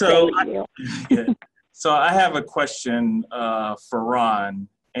 So, so I have a question for Ron.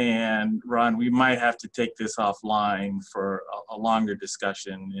 And Ron, we might have to take this offline for a longer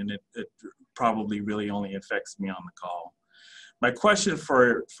discussion, and it probably really only affects me on the call. My question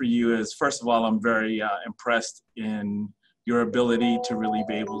for you is, first of all, I'm very impressed in your ability to really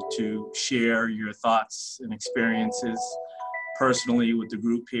be able to share your thoughts and experiences personally with the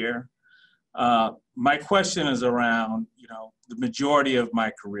group here. My question is around, the majority of my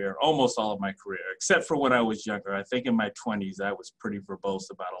career, almost all of my career, except for when I was younger. I think in my 20s, I was pretty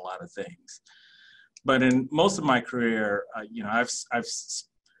verbose about a lot of things. But in most of my career, I've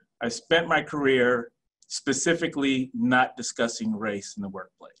spent my career specifically not discussing race in the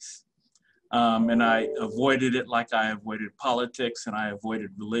workplace. And I avoided it like I avoided politics, and I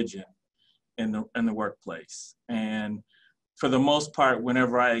avoided religion in the workplace. And for the most part,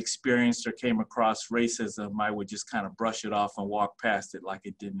 whenever I experienced or came across racism, I would just kind of brush it off and walk past it like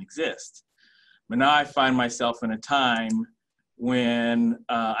it didn't exist. But now I find myself in a time when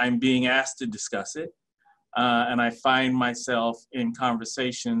I'm being asked to discuss it. And I find myself in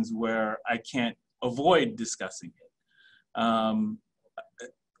conversations where I can't avoid discussing it.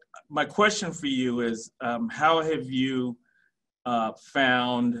 My question for you is, how have you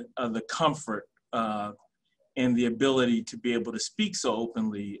found the comfort and the ability to be able to speak so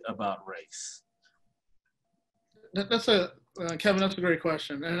openly about race? Kevin, that's a great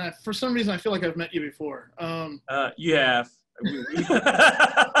question. And for some reason, I feel like I've met you before. You have.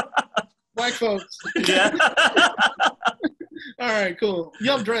 Black folks. Yeah. All right, cool.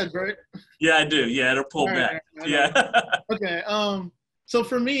 You have dreads, right? Yeah, I do. Yeah, it'll pull back. Yeah. Okay. So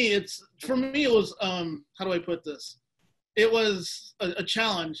for me, it was, how do I put this? It was a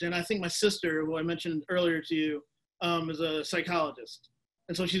challenge, and I think my sister, who I mentioned earlier to you, is a psychologist,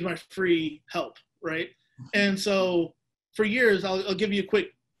 and so she's my free help, right? And so for years, I'll give you a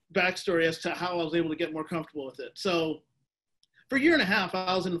quick backstory as to how I was able to get more comfortable with it. So for a year and a half,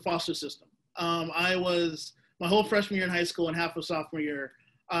 I was in the foster system. I was my whole freshman year in high school and half of sophomore year.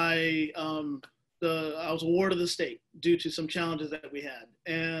 I was a ward of the state due to some challenges that we had,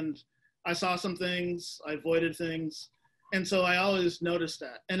 and I saw some things, I avoided things. And so I always noticed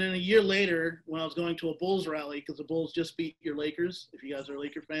that. And then a year later, when I was going to a Bulls rally, because the Bulls just beat your Lakers, if you guys are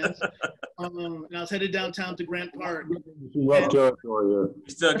Laker fans, and I was headed downtown to Grant Park. Rough territory here. You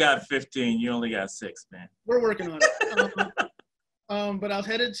still got 15. You only got 6, man. We're working on it. But I was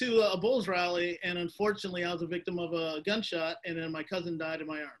headed to a Bulls rally, and unfortunately, I was a victim of a gunshot, and then my cousin died in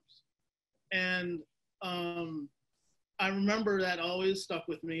my arms. And I remember that always stuck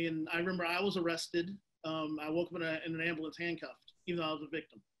with me. And I remember I was arrested. I woke up in an ambulance handcuffed, even though I was a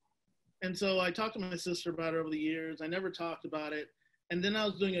victim. And so I talked to my sister about it over the years. I never talked about it. And then I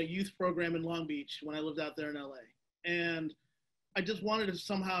was doing a youth program in Long Beach when I lived out there in LA. And I just wanted to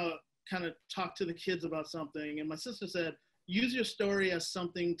somehow kind of talk to the kids about something. And my sister said, use your story as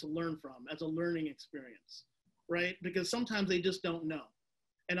something to learn from, as a learning experience, right? Because sometimes they just don't know.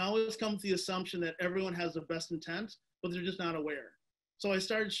 And I always come to the assumption that everyone has the best intent, but they're just not aware. So I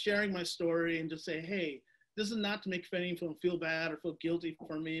started sharing my story and just say, hey, this is not to make anyone feel bad or feel guilty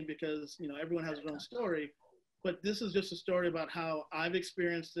for me, because, you know, everyone has their own story, but this is just a story about how I've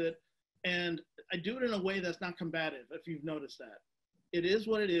experienced it. And I do it in a way that's not combative, if you've noticed that. It is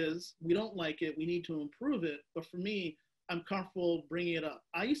what it is. We don't like it. We need to improve it. But for me, I'm comfortable bringing it up.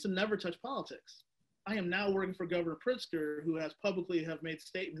 I used to never touch politics. I am now working for Governor Pritzker, who has publicly have made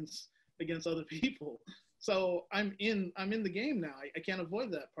statements against other people. So I'm in the game now. I can't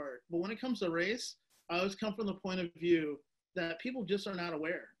avoid that part. But when it comes to race, I always come from the point of view that people just are not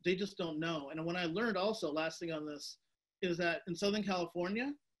aware. They just don't know. And when I learned also, last thing on this, is that in Southern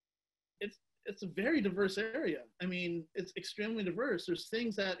California, it's a very diverse area. I mean, it's extremely diverse. There's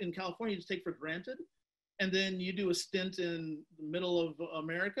things that in California you just take for granted. And then you do a stint in the middle of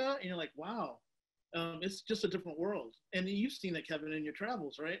America and you're like, wow, it's just a different world. And you've seen it, Kevin, in your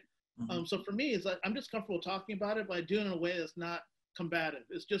travels, right? Mm-hmm. So for me, it's like, I'm just comfortable talking about it, but I do it in a way that's not combative.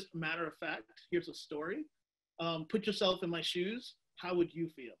 It's just a matter of fact. Here's a story. Put yourself in my shoes. How would you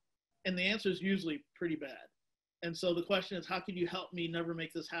feel? And the answer is usually pretty bad. And so the question is, how can you help me never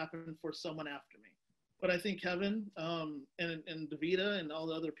make this happen for someone after me? But I think Kevin and Davida and all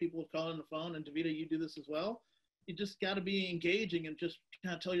the other people who call on the phone, and Davida, you do this as well. You just got to be engaging and just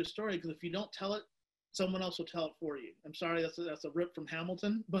kind of tell your story, because if you don't tell it, someone else will tell it for you. I'm sorry, that's a rip from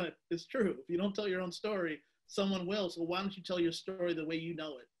Hamilton, but it's true. If you don't tell your own story, someone will. So why don't you tell your story the way you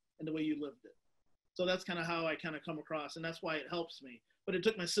know it and the way you lived it? So that's kind of how I kind of come across, and that's why it helps me. But it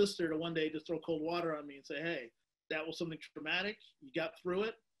took my sister to one day just throw cold water on me and say, hey, that was something traumatic. You got through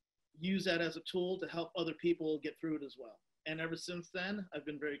it. Use that as a tool to help other people get through it as well. And ever since then, I've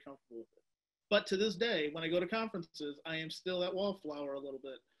been very comfortable with it. But to this day, when I go to conferences, I am still that wallflower a little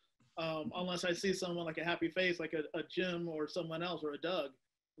bit. Unless I see someone like a happy face, like a Jim or someone else or a Doug,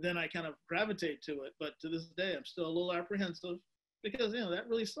 then I kind of gravitate to it. But to this day, I'm still a little apprehensive because, you know, that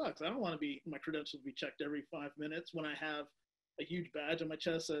really sucks. I don't want to my credentials be checked every 5 minutes when I have a huge badge on my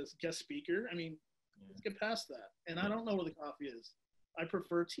chest that says guest speaker. I mean, let's get past that. And I don't know where the coffee is. I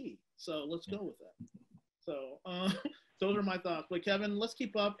prefer tea. So let's go with that. So those are my thoughts. But Kevin, let's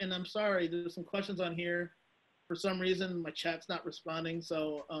keep up. And I'm sorry, there's some questions on here. For some reason, my chat's not responding.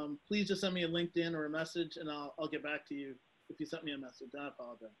 So please just send me a LinkedIn or a message, and I'll get back to you if you sent me a message. I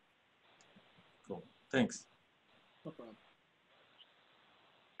apologize. Cool. Thanks. No problem.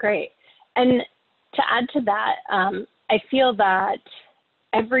 Great. And to add to that, I feel that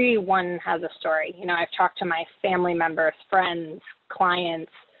everyone has a story. You know, I've talked to my family members, friends,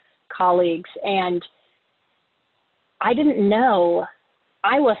 clients, colleagues, and I didn't know,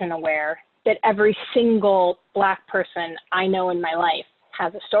 I wasn't aware that every single Black person I know in my life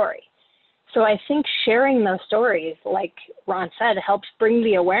has a story. So I think sharing those stories, like Ron said, helps bring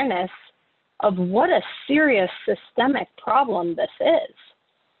the awareness of what a serious systemic problem this is.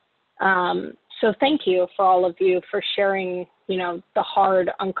 So thank you for all of you for sharing, you know, the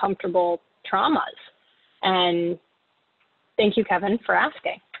hard, uncomfortable traumas. And thank you, Kevin, for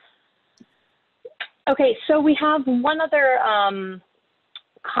asking. Okay, so we have one other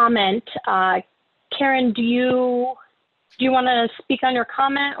comment. Karen, do you want to speak on your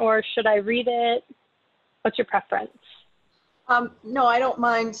comment, or should I read it? What's your preference? No, I don't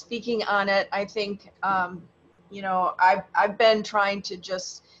mind speaking on it. I think, you know, I've been trying to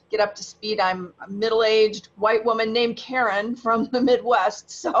just get up to speed. I'm a middle-aged white woman named Karen from the Midwest,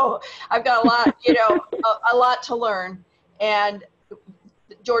 so I've got a lot, you know, a lot to learn. And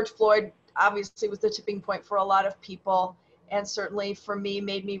George Floyd obviously was the tipping point for a lot of people, and certainly for me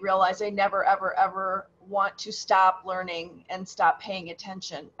made me realize I never, ever, ever want to stop learning and stop paying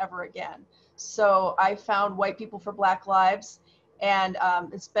attention ever again. So I found White People for Black Lives, and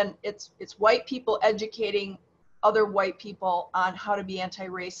it's white people educating other white people on how to be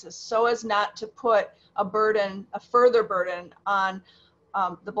anti-racist, so as not to put a further burden on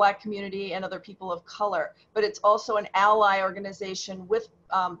the Black community and other people of color. But it's also an ally organization with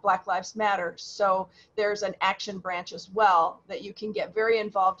Black Lives Matter. So there's an action branch as well that you can get very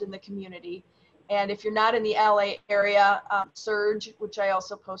involved in the community. And if you're not in the LA area, Surge, which I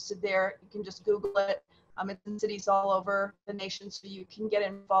also posted there, you can just Google it. It's in cities all over the nation, so you can get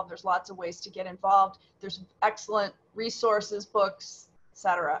involved. There's lots of ways to get involved. There's excellent resources, books,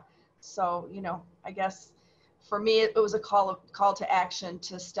 etc. So, you know, I guess for me, it was a call to action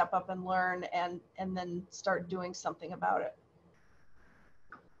to step up and learn and then start doing something about it.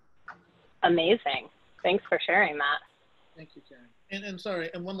 Amazing. Thanks for sharing that. Thank you, Karen. And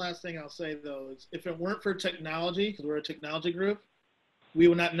sorry, and one last thing I'll say though is if it weren't for technology, because we're a technology group, we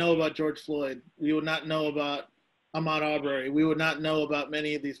would not know about George Floyd. We would not know about Ahmaud Arbery. We would not know about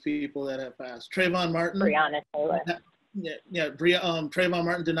many of these people that have passed. Trayvon Martin. Breonna Taylor. Trayvon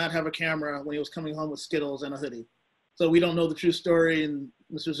Martin did not have a camera when he was coming home with Skittles and a hoodie. So we don't know the true story, and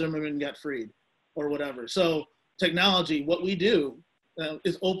Mr. Zimmerman got freed or whatever. So technology, what we do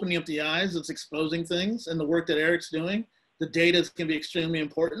is opening up the eyes. It's exposing things, and the work that Eric's doing, the data is going to be extremely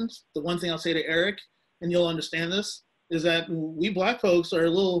important. The one thing I'll say to Eric, and you'll understand this, is that we Black folks are a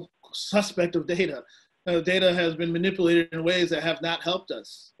little suspect of data. Data has been manipulated in ways that have not helped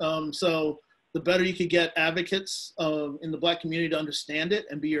us. So the better you could get advocates in the Black community to understand it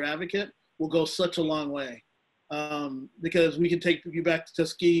and be your advocate will go such a long way. Because we can take you back to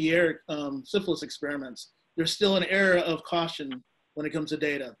Tuskegee Eric syphilis experiments. There's still an era of caution when it comes to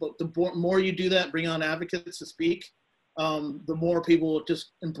data. But the more you do that, bring on advocates to speak, the more people will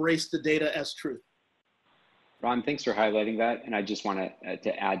just embrace the data as truth. Ron, thanks for highlighting that. And I just want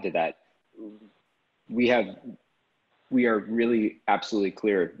to add to that. We are really absolutely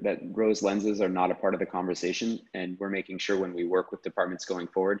clear that rose lenses are not a part of the conversation. And we're making sure when we work with departments going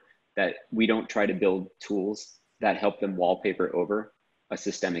forward that we don't try to build tools that help them wallpaper over a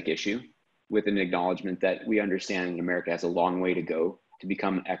systemic issue, with an acknowledgement that we understand America has a long way to go to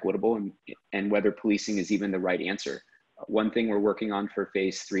become equitable, and whether policing is even the right answer. One thing we're working on for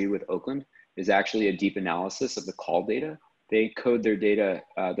phase 3 with Oakland is actually a deep analysis of the call data. They code their data,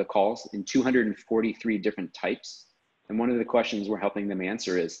 the calls, in 243 different types. And one of the questions we're helping them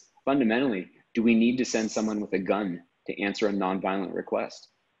answer is, fundamentally, do we need to send someone with a gun to answer a nonviolent request?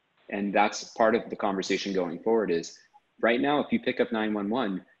 And that's part of the conversation going forward is, right now, if you pick up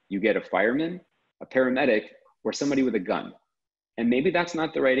 911, you get a fireman, a paramedic, or somebody with a gun. And maybe that's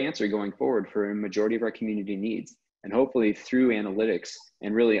not the right answer going forward for a majority of our community needs. And hopefully through analytics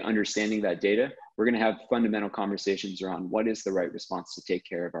and really understanding that data, we're going to have fundamental conversations around what is the right response to take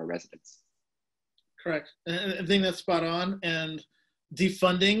care of our residents. Correct. And I think that's spot on. And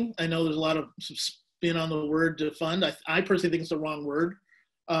defunding, I know there's a lot of spin on the word defund. I personally think it's the wrong word.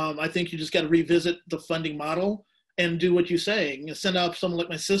 I think you just got to revisit the funding model and do what you say. You know, send out someone like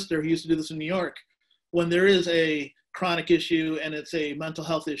my sister who used to do this in New York. When there is a chronic issue and it's a mental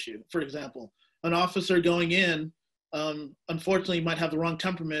health issue, for example, an officer going in, unfortunately might have the wrong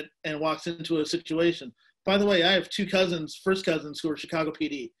temperament and walks into a situation. By the way, I have 2 cousins, first cousins, who are Chicago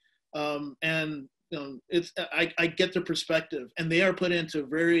PD. And you know, I get their perspective, and they are put into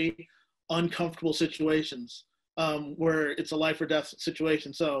very uncomfortable situations where it's a life or death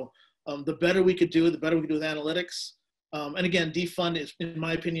situation. So the better we could do it, the better we could do with analytics. And again, defund is, in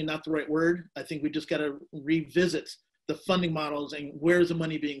my opinion, not the right word. I think we just got to revisit the funding models and where's the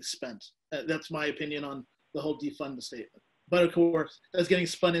money being spent. That's my opinion on the whole defund the statement. But of course, that's getting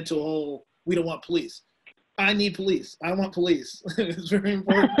spun into a whole, we don't want police. I need police. I want police. It's very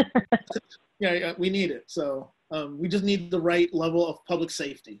important. Yeah, we need it. So we just need the right level of public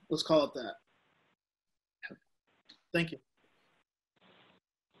safety. Let's call it that. Thank you.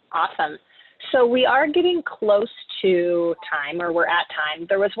 Awesome. So we are getting close to time, or we're at time.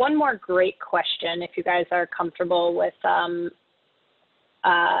 There was one more great question, if you guys are comfortable with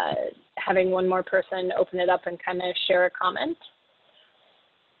having one more person open it up and kind of share a comment.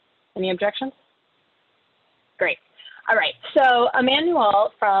 Any objections? Great. All right. So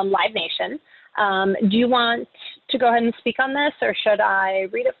Emmanuel from Live Nation, do you want to go ahead and speak on this, or should I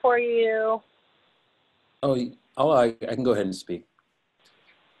read it for you? I can go ahead and speak.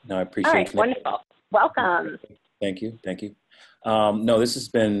 No, I appreciate it. All right, wonderful. Welcome. Thank you. Thank you. No, this has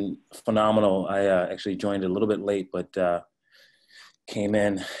been phenomenal. I actually joined a little bit late, but came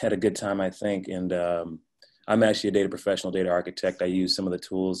in at a good time, I think. And I'm actually a data professional, data architect. I use some of the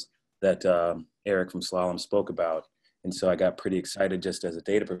tools that Eric from Slalom spoke about. And so I got pretty excited just as a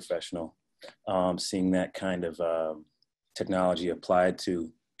data professional, seeing that kind of technology applied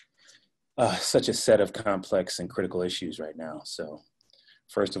to such a set of complex and critical issues right now. So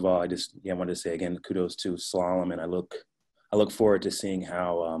first of all, I wanted to say again, kudos to Slalom, and I look forward to seeing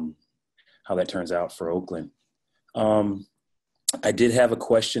how that turns out for Oakland. I did have a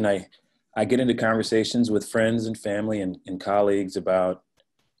question. I get into conversations with friends and family and colleagues about,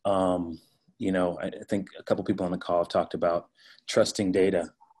 I think a couple people on the call have talked about trusting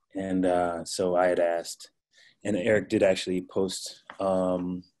data. And so I had asked, and Eric did actually post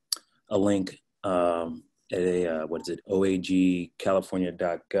a link at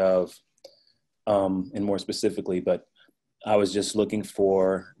oagcalifornia.gov, and more specifically, but I was just looking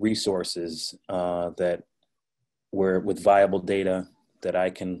for resources that were with viable data that I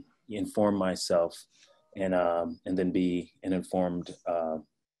can inform myself and then be an informed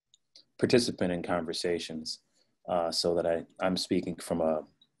participant in conversations, so that I'm speaking from a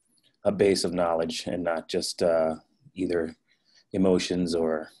base of knowledge and not just either emotions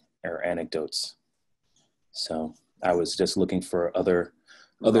or anecdotes. So I was just looking for other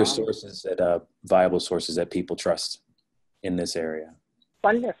sources that viable sources that people trust in this area.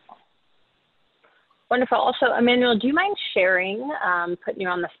 Wonderful. Wonderful. Also, Emmanuel, do you mind sharing, putting you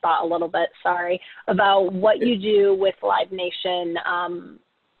on the spot a little bit, sorry, about what you do with Live Nation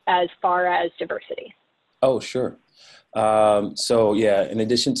as far as diversity? Oh, sure. So yeah, in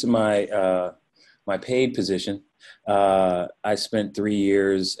addition to my my paid position, I spent 3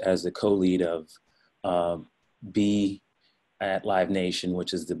 years as the co-lead of B at Live Nation,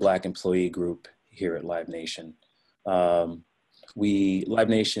 which is the Black employee group here at Live Nation. Live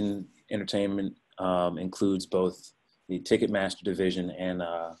Nation Entertainment includes both the Ticketmaster division and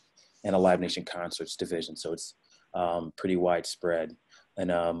a Live Nation Concerts division. So it's pretty widespread.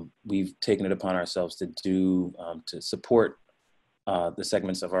 And we've taken it upon ourselves to to support the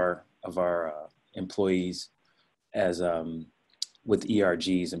segments of our employees as with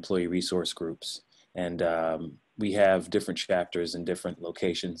ERGs, employee resource groups. And we have different chapters in different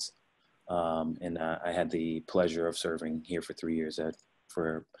locations. And I had the pleasure of serving here for 3 years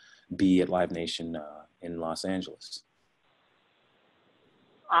for B at Live Nation in Los Angeles.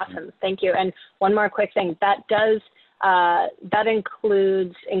 Awesome, thank you. And one more quick thing, that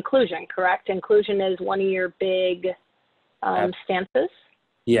includes inclusion, correct? Inclusion is one of your big stances?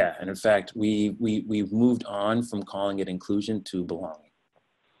 Yeah, and in fact, we've moved on from calling it inclusion to belonging.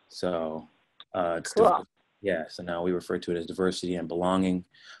 So it's cool. Yeah, so now we refer to it as diversity and belonging.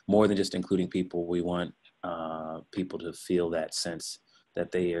 More than just including people, we want people to feel that sense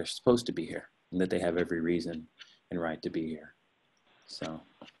that they are supposed to be here and that they have every reason and right to be here. So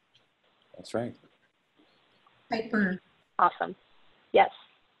that's right. Piper. Awesome. Yes.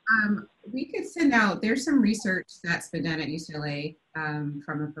 We could send out, there's some research that's been done at UCLA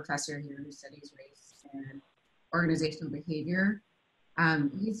from a professor here who studies race and organizational behavior.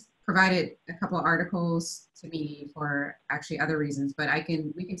 He's provided a couple of articles to me for actually other reasons, but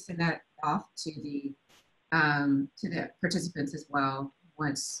we can send that off to the participants as well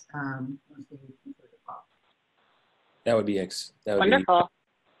once we conclude the call. That would be wonderful.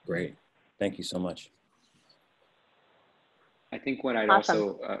 Be great. Thank you so much. I think what I'd awesome.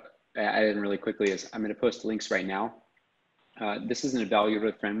 also add in really quickly is I'm going to post links right now. This is an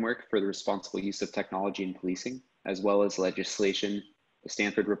evaluative framework for the responsible use of technology in policing, as well as legislation, the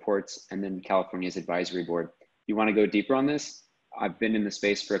Stanford reports, and then California's advisory board. You want to go deeper on this? I've been in the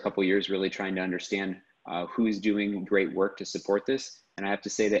space for a couple of years, really trying to understand who's doing great work to support this. And I have to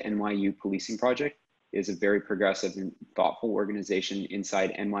say that NYU Policing Project is a very progressive and thoughtful organization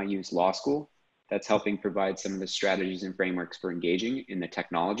inside NYU's law school that's helping provide some of the strategies and frameworks for engaging in the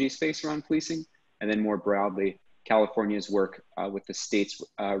technology space around policing. And then more broadly, California's work with the state's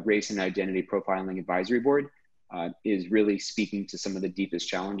Race and Identity Profiling Advisory Board is really speaking to some of the deepest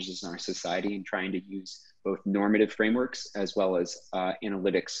challenges in our society and trying to use both normative frameworks as well as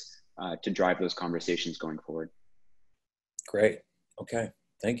analytics to drive those conversations going forward. Great. Okay.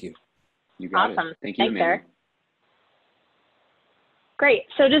 Thank you. You got awesome. it. Thank you, Thanks, Amanda. Eric. Great.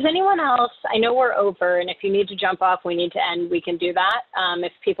 So does anyone else, I know we're over, and if you need to jump off, we need to end, we can do that.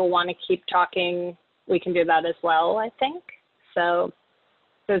 If people want to keep talking, we can do that as well, I think. So if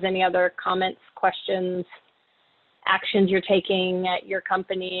there's any other comments, questions, actions you're taking at your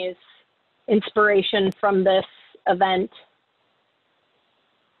companies, inspiration from this event?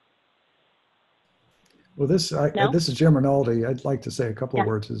 Well, this is Jim Rinaldi. I'd like to say a couple of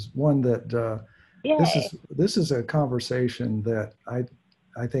words. Is one that this is a conversation that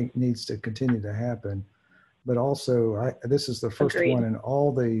I think needs to continue to happen, but also this is the first one in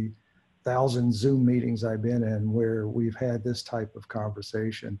all the 1,000 Zoom meetings I've been in where we've had this type of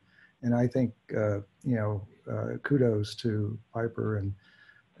conversation, and I think kudos to Piper and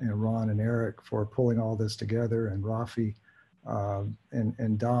Ron and Eric for pulling all this together, and Rafi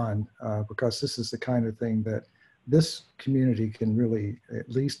and Don, because this is the kind of thing that this community can really at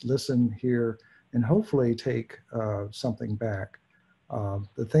least listen, hear, and hopefully take something back.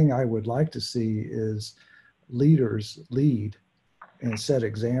 The thing I would like to see is leaders lead and set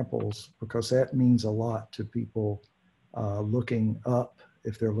examples, because that means a lot to people looking up,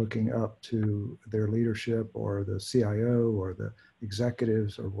 if they're looking up to their leadership or the CIO or the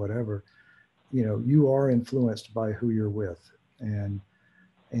executives or whatever. You know, you are influenced by who you're with, and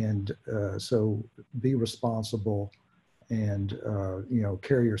so be responsible, and you know,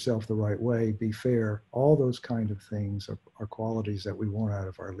 carry yourself the right way, be fair. All those kind of things are qualities that we want out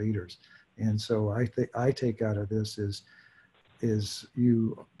of our leaders. And so I take out of this is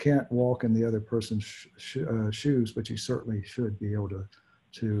you can't walk in the other person's shoes, but you certainly should be able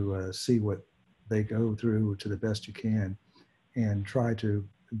to see what they go through to the best you can, and try to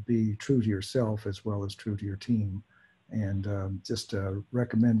be true to yourself as well as true to your team. And just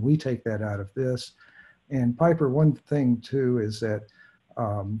recommend we take that out of this. And Piper, one thing too is that,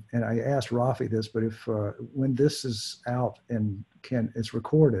 and I asked Rafi this, but if when this is out and it's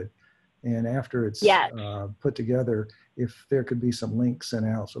recorded, and after it's put together, if there could be some links sent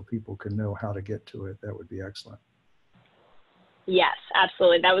out so people can know how to get to it, that would be excellent. Yes,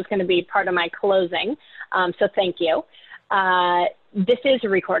 absolutely. That was going to be part of my closing. So thank you. This is a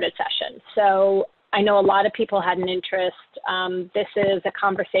recorded session. So I know a lot of people had an interest. This is a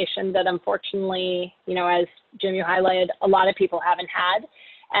conversation that unfortunately, you know, as Jim, you highlighted, a lot of people haven't had.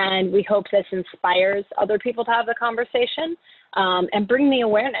 And we hope this inspires other people to have the conversation and bring the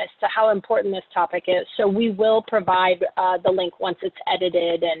awareness to how important this topic is. So we will provide the link once it's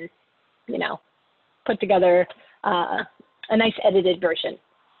edited and, you know, put together a nice edited version.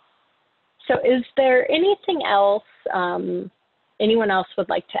 So is there anything else anyone else would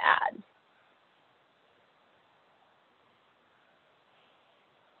like to add?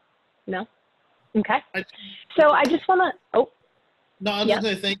 No? Okay. So I just want to, oh. No, I was going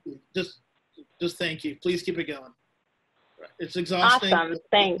to say thank you. Just thank you. Please keep it going. It's exhausting. Awesome.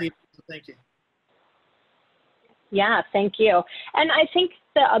 Thanks. Thank you. Yeah, thank you. And I think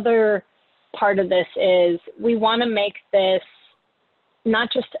the other part of this is we want to make this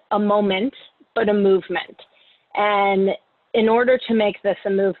not just a moment, but a movement. And in order to make this a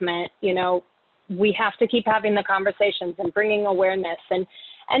movement, you know, we have to keep having the conversations and bringing awareness. And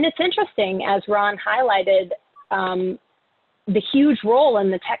it's interesting, as Ron highlighted, the huge role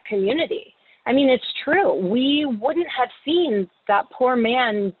in the tech community. I mean, it's true. We wouldn't have seen that poor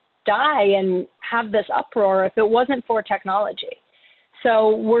man die and have this uproar if it wasn't for technology.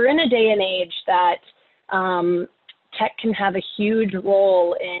 So we're in a day and age that tech can have a huge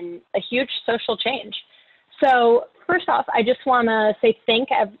role in a huge social change. So first off, I just want to say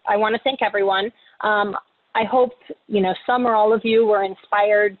I want to thank everyone. I hope, you know, some or all of you were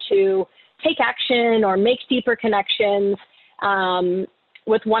inspired to take action or make deeper connections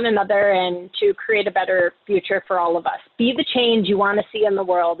with one another and to create a better future for all of us. Be the change you want to see in the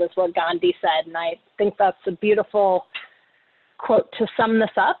world is what Gandhi said. And I think that's a beautiful quote to sum this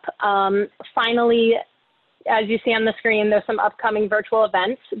up. Finally, as you see on the screen, there's some upcoming virtual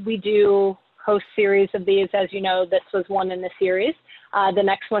events. We do host series of these. As you know, this was one in the series. The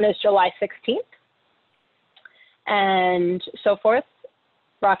next one is July 16th and so forth.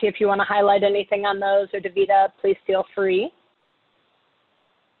 Rafi, if you want to highlight anything on those, or Davida, please feel free.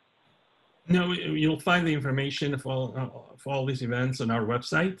 No, you'll find the information for all these events on our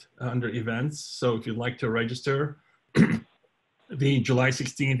website under events. So if you'd like to register, the July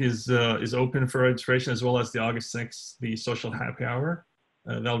 16th is open for registration, as well as the August 6th, the social happy hour.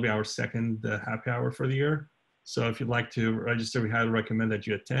 That'll be our second happy hour for the year. So if you'd like to register, we highly recommend that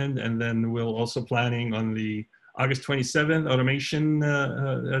you attend. And then we're also planning on the August 27th automation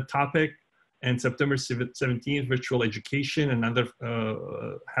topic, and September 17th, virtual education, another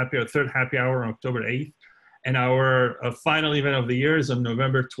third happy hour on October 8th. And our final event of the year is on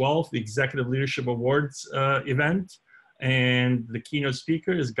November 12th, the Executive Leadership Awards event. And the keynote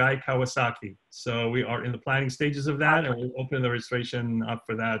speaker is Guy Kawasaki. So we are in the planning stages of that, and we'll open the registration up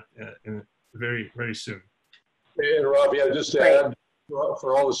for that very, very soon. And Rob, yeah, just to add,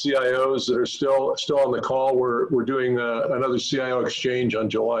 for all the CIOs that are still on the call, we're doing another CIO exchange on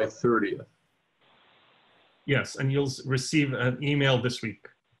July 30th. Yes, and you'll receive an email this week.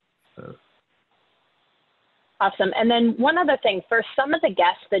 Awesome. And then one other thing, for some of the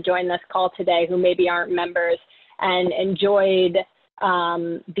guests that joined this call today who maybe aren't members and enjoyed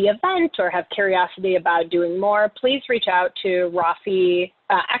the event or have curiosity about doing more, please reach out to Rafi.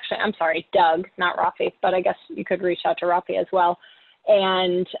 Actually, I'm sorry, Doug, not Rafi, but I guess you could reach out to Rafi as well.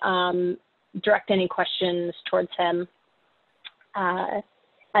 and direct any questions towards him.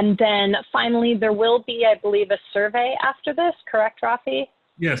 And then finally, there will be, I believe, a survey after this, correct, Rafi?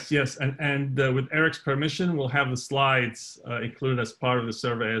 Yes, yes, and with Eric's permission, we'll have the slides included as part of the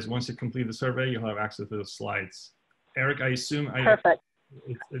survey. As once you complete the survey, you'll have access to the slides. Eric, I assume Perfect.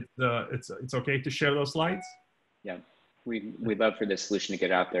 It's okay to share those slides? Yeah, we'd love for this solution to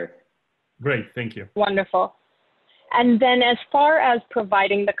get out there. Great, thank you. Wonderful. And then as far as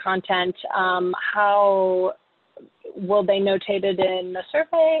providing the content, how will they notate it in the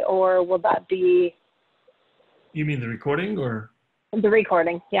survey, or will that be? You mean the recording or? The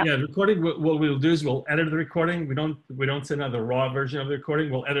recording, yeah. Yeah, the recording, what we'll do is we'll edit the recording. We don't send out the raw version of the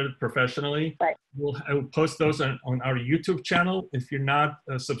recording. We'll edit it professionally. Right. I will post those on our YouTube channel. If you're not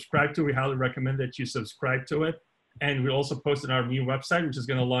subscribed to it, we highly recommend that you subscribe to it. And we'll also post it on our new website, which is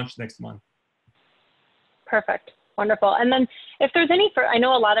going to launch next month. Perfect. Wonderful. And then if there's any, I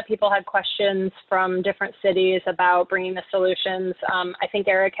know a lot of people had questions from different cities about bringing the solutions. I think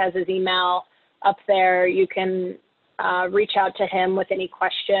Eric has his email up there. You can reach out to him with any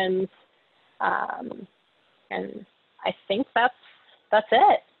questions. And I think that's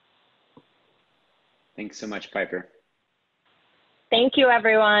it. Thanks so much, Piper. Thank you,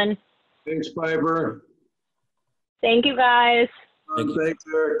 everyone. Thanks, Piper. Thank you, guys. Thanks,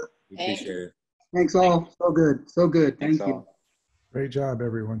 Eric. We appreciate it. Thanks all. So good. So good. Thank you. Great job,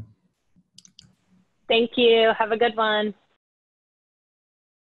 everyone. Thank you. Have a good one.